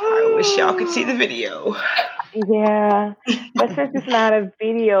 I wish y'all could see the video. Yeah, but since it's not a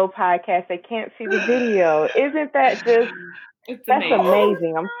video podcast, they can't see the video. Isn't that just? That's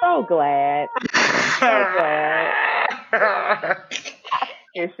amazing. I'm so glad.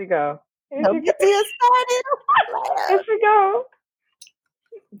 Here she go. Here she go.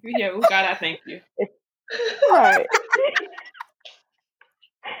 Yeah, oh God, I thank you. Right.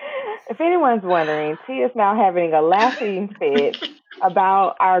 If anyone's wondering, Tia's now having a laughing fit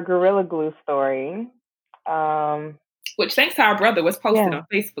about our Gorilla Glue story. Which, thanks to our brother, was posted on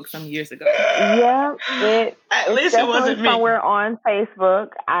Facebook some years ago. Yeah, at least it wasn't me. Somewhere on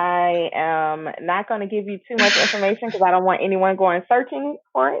Facebook. I am not going to give you too much information because I don't want anyone going searching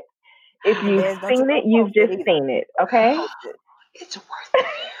for it. If you've seen it, you've just seen it. Okay. It's worth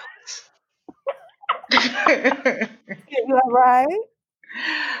it. You all right?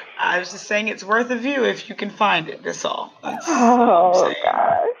 I was just saying it's worth a view if you can find it. That's all. Oh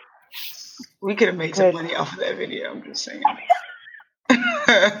gosh. We could have made some money off of that video. I'm just saying.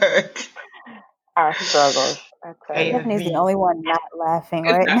 Our struggles. Okay. Stephanie's the only one not laughing,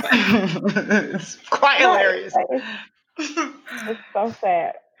 right? It's quite hilarious. It's so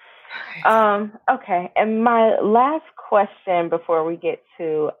sad. Okay. And my last question before we get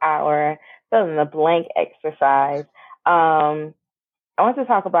to our fill in the blank exercise, I want to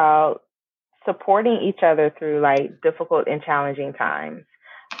talk about supporting each other through like difficult and challenging times.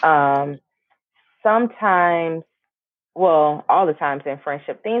 Sometimes, well, all the times in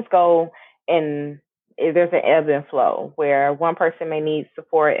friendship, things go in, there's an ebb and flow where one person may need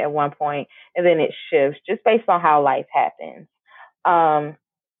support at one point and then it shifts just based on how life happens.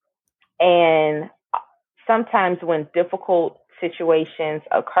 And sometimes when difficult situations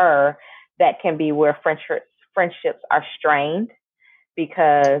occur, that can be where friendships are strained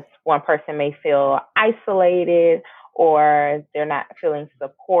because one person may feel isolated or they're not feeling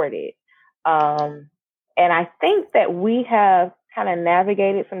supported. And I think that we have kind of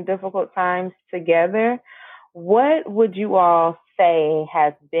navigated some difficult times together. What would you all say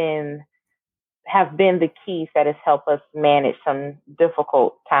have been the keys that has helped us manage some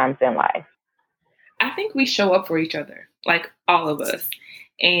difficult times in life? I think we show up for each other, like all of us.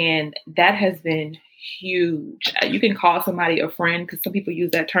 And that has been huge. You can call somebody a friend because some people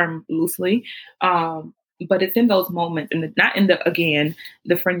use that term loosely. But it's in those moments, and not in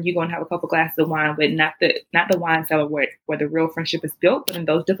the friend you're going to have a couple glasses of wine with, not the wine cellar where the real friendship is built, but in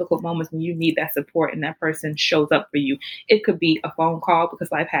those difficult moments when you need that support and that person shows up for you. It could be a phone call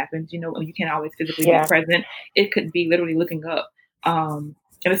because life happens, and you can't always physically be present. It could be literally looking up. And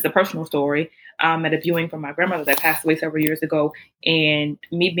it's a personal story. At a viewing from my grandmother that passed away several years ago, and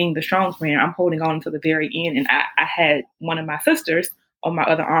me being the strong friend, I'm holding on until the very end, and I had one of my sisters on my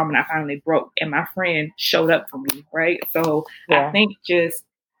other arm, and I finally broke, and my friend showed up for me, right? So I think just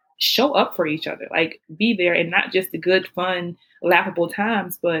show up for each other, like be there, and not just the good, fun, laughable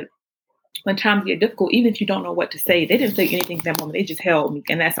times, but when times get difficult, even if you don't know what to say, they didn't say anything at that moment. They just held me,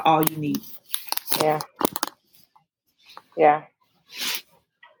 and that's all you need. Yeah.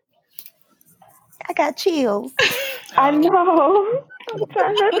 I got chills. I know.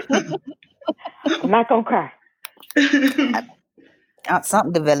 I'm not gonna cry.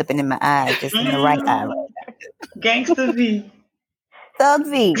 Something developing in my eye, just in the right eye. Right now. Gangsta V. Thug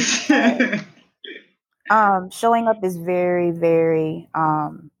V. Showing up is very, very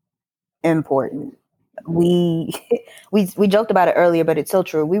important. We joked about it earlier, but it's so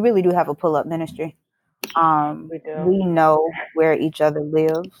true. We really do have a pull-up ministry. We know where each other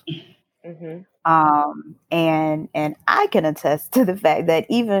live. Mm-hmm. And I can attest to the fact that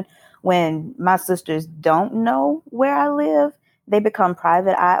even when my sisters don't know where I live, they become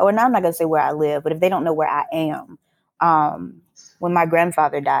private eye. Or now I'm not going to say where I live, but if they don't know where I am, when my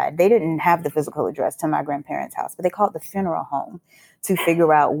grandfather died, they didn't have the physical address to my grandparents' house, but they called the funeral home to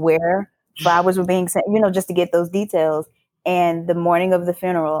figure out where flowers were being sent, just to get those details. And the morning of the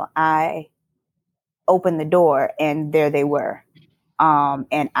funeral, I opened the door and there they were.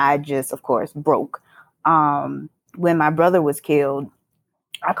 And I just, of course, broke. When my brother was killed,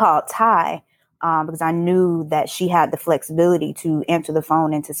 I called Ty because I knew that she had the flexibility to answer the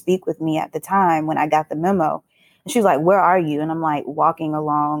phone and to speak with me at the time when I got the memo. And she was like, "Where are you?" And I'm like, walking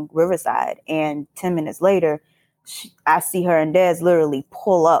along Riverside. And 10 minutes later, I see her and Des literally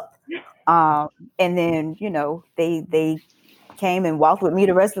pull up. And then, they came and walked with me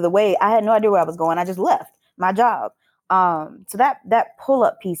the rest of the way. I had no idea where I was going. I just left my job. So that pull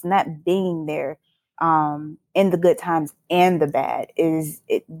up piece and that being there in the good times and the bad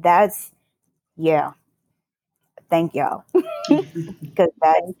thank y'all. Because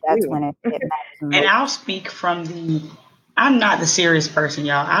that's when it matters most. And I'll speak from I'm not the serious person,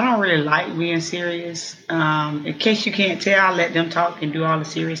 y'all. I don't really like being serious. In case you can't tell, I let them talk and do all the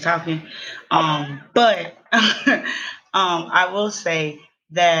serious talking. But I will say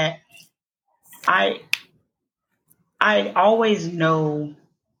that I always know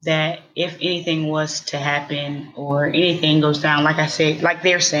that if anything was to happen or anything goes down, like I said, like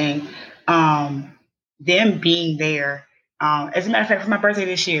they're saying, them being there. As a matter of fact, for my birthday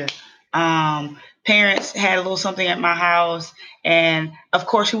this year, parents had a little something at my house, and of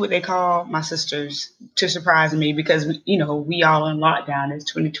course, who would they call? My sisters to surprise me because we all in lockdown. It's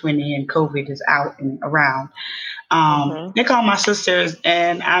 2020 and COVID is out and around. They called my sisters,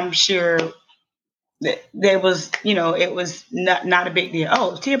 and I'm sure there was, it was not a big deal.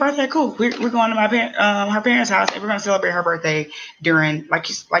 Oh, Tia birthday, cool. We're going to her parents' house, and we're going to celebrate her birthday during, like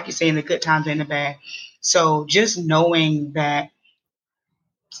you say, in the good times and the bad. So just knowing that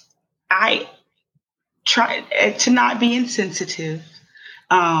I try to not be insensitive.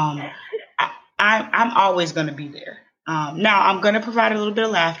 I'm always going to be there. Now I'm going to provide a little bit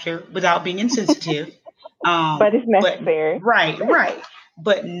of laughter without being insensitive. But it's necessary. Right.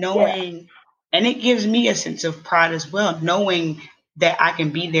 But knowing, and it gives me a sense of pride as well, knowing that I can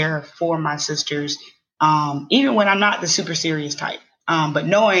be there for my sisters, even when I'm not the super serious type. But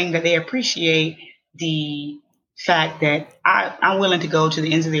knowing that they appreciate the fact that I'm willing to go to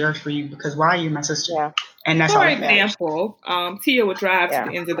the ends of the earth for you because why are you my sister? Yeah. And that's for example, Tia would drive to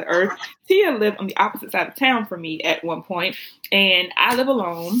the ends of the earth. Tia lived on the opposite side of town from me at one point, and I live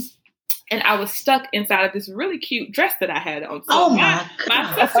alone. And I was stuck inside of this really cute dress that I had on. So my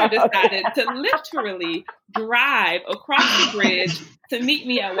sister decided to literally drive across the bridge to meet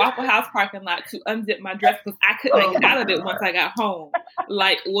me at Waffle House parking lot to unzip my dress because I couldn't get out of it once I got home.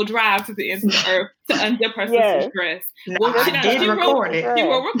 Like, we'll drive to the ends of the earth to unzip her sister's dress. Well, she record it. She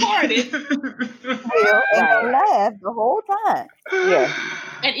will record it. And laugh the whole time. Yeah.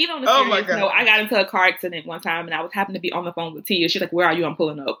 And even on the serious note, I got into a car accident one time, and I was happened to be on the phone with Tia. She's like, "Where are you? I'm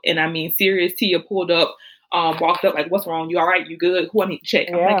pulling up." And I mean, serious Tia pulled up, walked up like, "What's wrong? You all right? You good? Who I need to check?"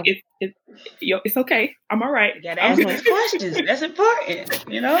 I'm like, "It's okay. I'm all right." You gotta answer these questions. That's important,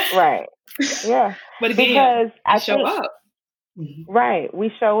 Right. Yeah. But again, because show up. Right.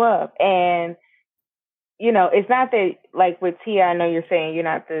 We show up, and it's not that, like with Tia, I know you're saying you're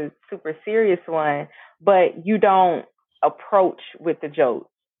not the super serious one, but you don't approach with the jokes.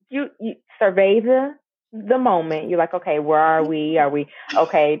 You survey the moment. You're like, okay, where are we? Are we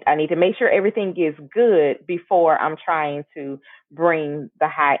okay? I need to make sure everything is good before I'm trying to bring the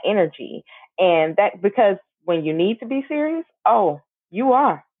high energy. And that, because when you need to be serious, you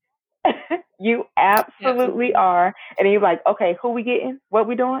are. You absolutely are. And then you're like, okay, who we getting? What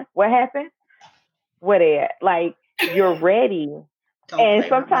we doing? What happened? What they at? Like, you're ready. And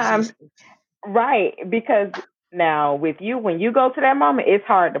sometimes, right, because now with you, when you go to that moment, it's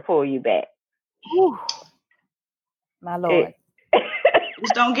hard to pull you back. Whew. My Lord.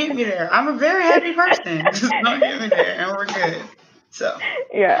 Just don't get me there. I'm a very happy person. Just don't get me there, and we're good. So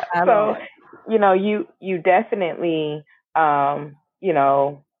yeah. My So Lord. you definitely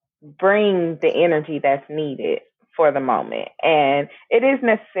bring the energy that's needed for the moment, and it is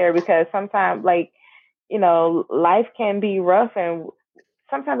necessary because sometimes, like, life can be rough, and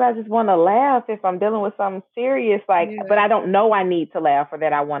sometimes I just want to laugh if I'm dealing with something serious, but I don't know I need to laugh or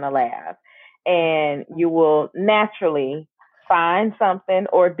that I want to laugh. And you will naturally find something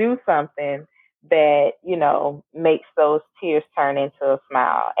or do something that, makes those tears turn into a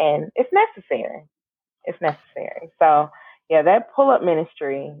smile. And it's necessary. It's necessary. So yeah, that pull-up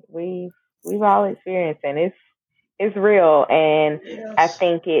ministry, we've all experienced, and it's real. And yes. I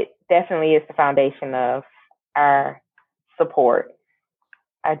think it definitely is the foundation of our support.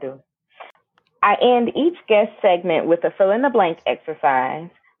 I do. I end each guest segment with a fill in the blank exercise.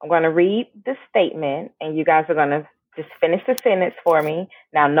 I'm going to read the statement, and you guys are going to just finish the sentence for me.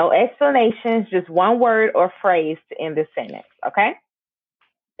 Now, no explanations, just one word or phrase to end the sentence. Okay?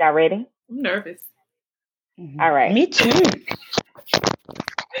 Y'all ready? I'm nervous. Mm-hmm. All right. Me too.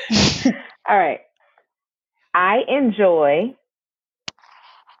 All right. I enjoy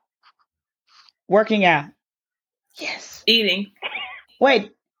working out. Yes. Eating.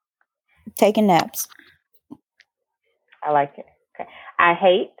 Wait. Taking naps. I like it. Okay. I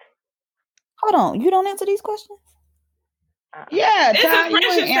hate. Hold on. You don't answer these questions? Yeah. It's a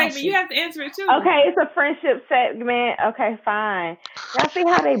friendship segment. You have to answer it too. Okay. It's a friendship segment. Okay, fine. Y'all see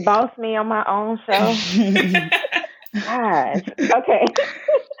how they boss me on my own show? Gosh. Okay.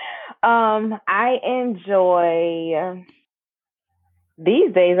 I enjoy,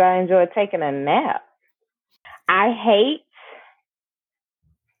 these days I enjoy taking a nap. I hate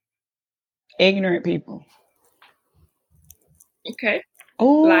ignorant people. Okay.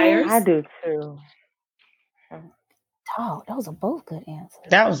 Oh, liars. I do too. Oh, those are both good answers.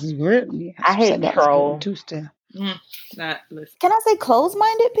 That was really. I hate troll. Too still. Not listen. Can I say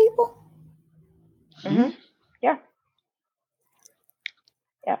closed-minded people? Mm-hmm. Yeah.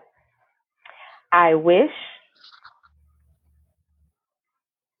 Yeah. I wish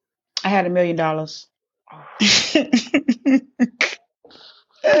I had $1 million.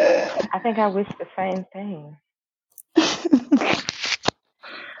 I think I wish the same thing.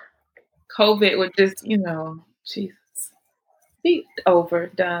 COVID would just, Jesus, be over,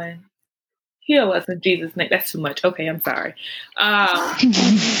 done. Heal us in Jesus' name. That's too much. Okay, I'm sorry.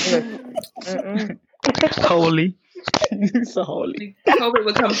 Holy. So holy. COVID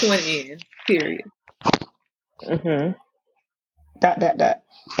would come to an end. Period. Mm-hmm. That.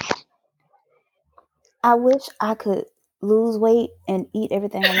 I wish I could lose weight and eat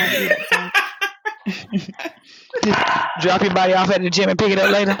everything I want to eat at the same time. Drop your body off at the gym and pick it up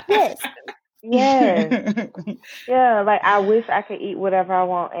later? Yes. Yes. Yeah, like I wish I could eat whatever I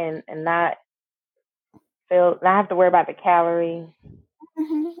want and not have to worry about the calories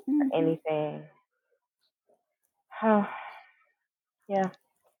or anything. Yeah,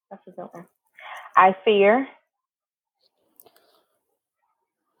 that's a good one. I fear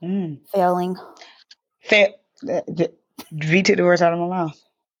failing. V took the words out of my mouth.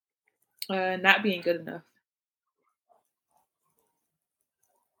 Not being good enough.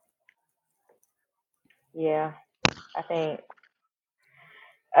 Yeah, I think.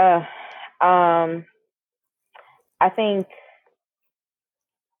 I think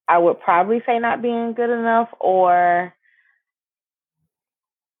I would probably say not being good enough, or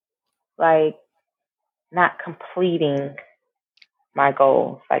like not completing my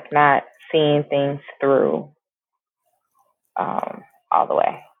goals, like not seeing things through all the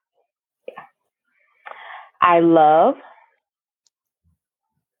way. Yeah. I love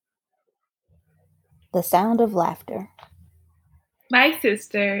the sound of laughter. My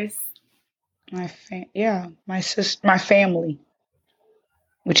sisters. My family,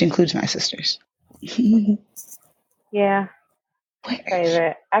 which includes my sisters. Yeah. Say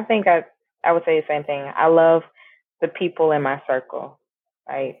that. I think I would say the same thing. I love the people in my circle.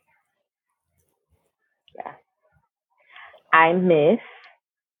 Right? Yeah. I miss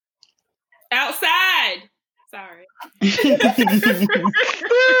outside. Sorry.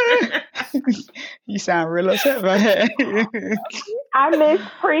 You sound real upset about that. I miss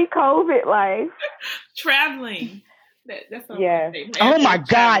pre-COVID life. Traveling. That's what Yes. Oh my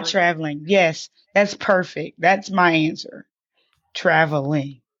God, traveling. Yes, that's perfect. That's my answer.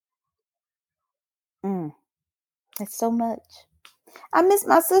 Traveling. That's so much. I miss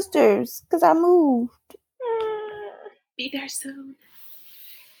my sisters because I moved. Be there soon.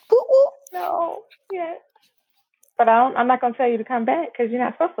 Woo woo. No. Yeah. But I'm not gonna tell you to come back because you're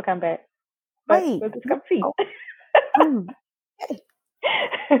not supposed to come back. But Wait. we'll just come see.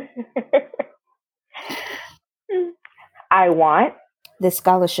 I want the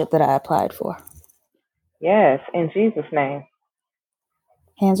scholarship that I applied for. Yes, in Jesus' name.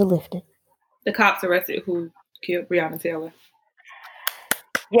 Hands are lifted. The cops arrested who killed Breonna Taylor.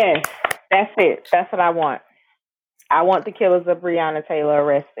 Yes, that's it. That's what I want. I want the killers of Breonna Taylor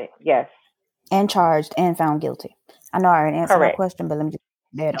arrested. Yes. And charged and found guilty. I know I already answered my question, but let me just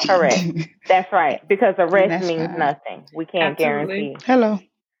dead on. Correct. That's right. Because arrest means nothing. We can't guarantee. Hello.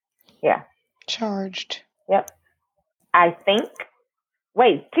 Yeah. Charged. Yep. I think.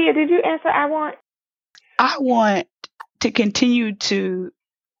 Wait, Tia, did you answer I want? I want to continue to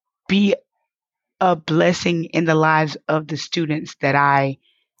be a blessing in the lives of the students that I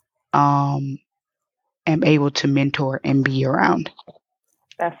am able to mentor and be around.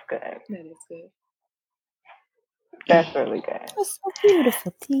 That's good. That is good. That's really good. That's so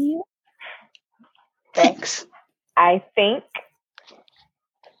beautiful, Tia. Thanks. I think.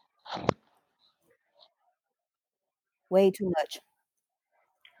 Way too much.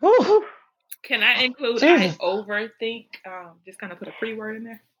 Ooh. Can I include I overthink? Just kind of put a free word in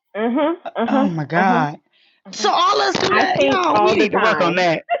there. Oh my God. So all us do that. We need to work on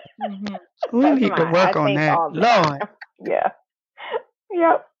that. We need to work on that. Lord. Yeah.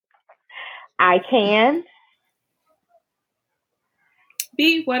 Yep. I can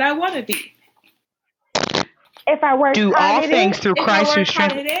be what I want to be. If I work do all things through Christ who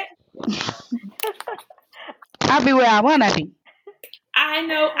strengthens. I'll be where I want to be. I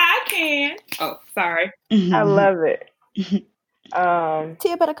know I can. Oh, sorry. I love it.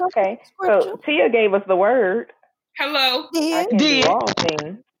 Tia better come. Okay. So Tia gave us the word. Hello. I can do all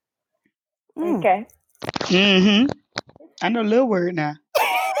things. Okay. I know a little word now.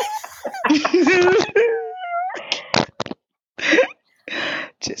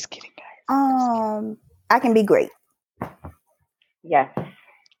 Just kidding, guys. I can be great. Yes.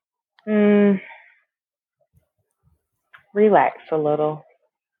 Relax a little.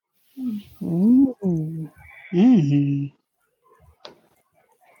 That's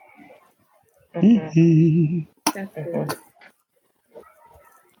good.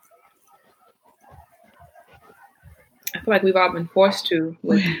 I feel like we've all been forced to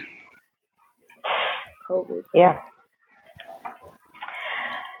with COVID. Yeah.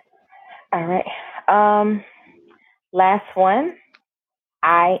 All right. Last one.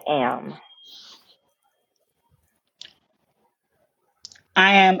 I am.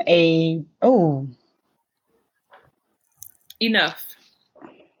 I am enough.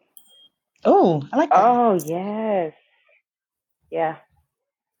 Oh, I like that. Oh, yes. Yeah.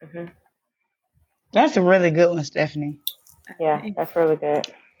 That's a really good one, Stephanie. Yeah, that's really good.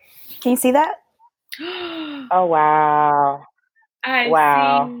 Can you see that? Oh, wow. I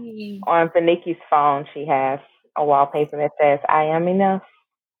see. On Vaniki's phone, she has a wallpaper that says, I am enough.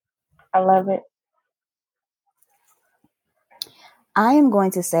 I love it. I am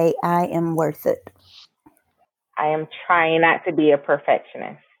going to say I am worth it. I am trying not to be a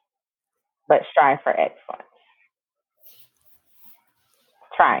perfectionist, but strive for excellence.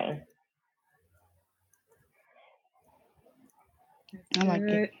 Trying. I like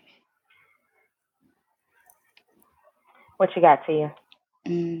it. What you got to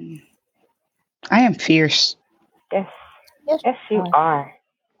you? I am fierce. Yes, you are.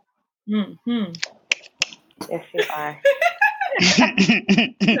 Mm-hmm. Yes, you are.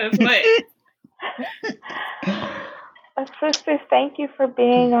 Sisters, thank you for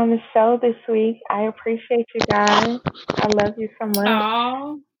being on the show this week. I appreciate you guys. I love you so much.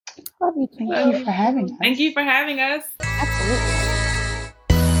 Oh, love you too. Thank you for having us. Thank you for having us. Absolutely.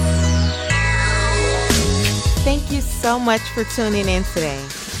 Thank you so much for tuning in today.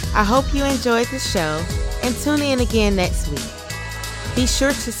 I hope you enjoyed the show and tune in again next week. Be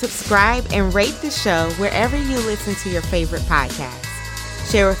sure to subscribe and rate the show wherever you listen to your favorite podcast.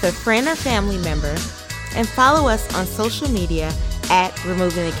 Share with a friend or family member and follow us on social media at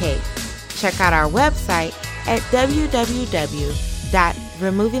Removing the Cape. Check out our website at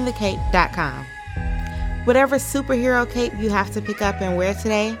www.removingthecape.com. Whatever superhero cape you have to pick up and wear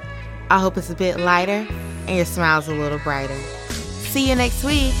today, I hope it's a bit lighter and your smile's a little brighter. See you next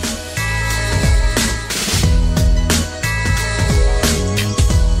week.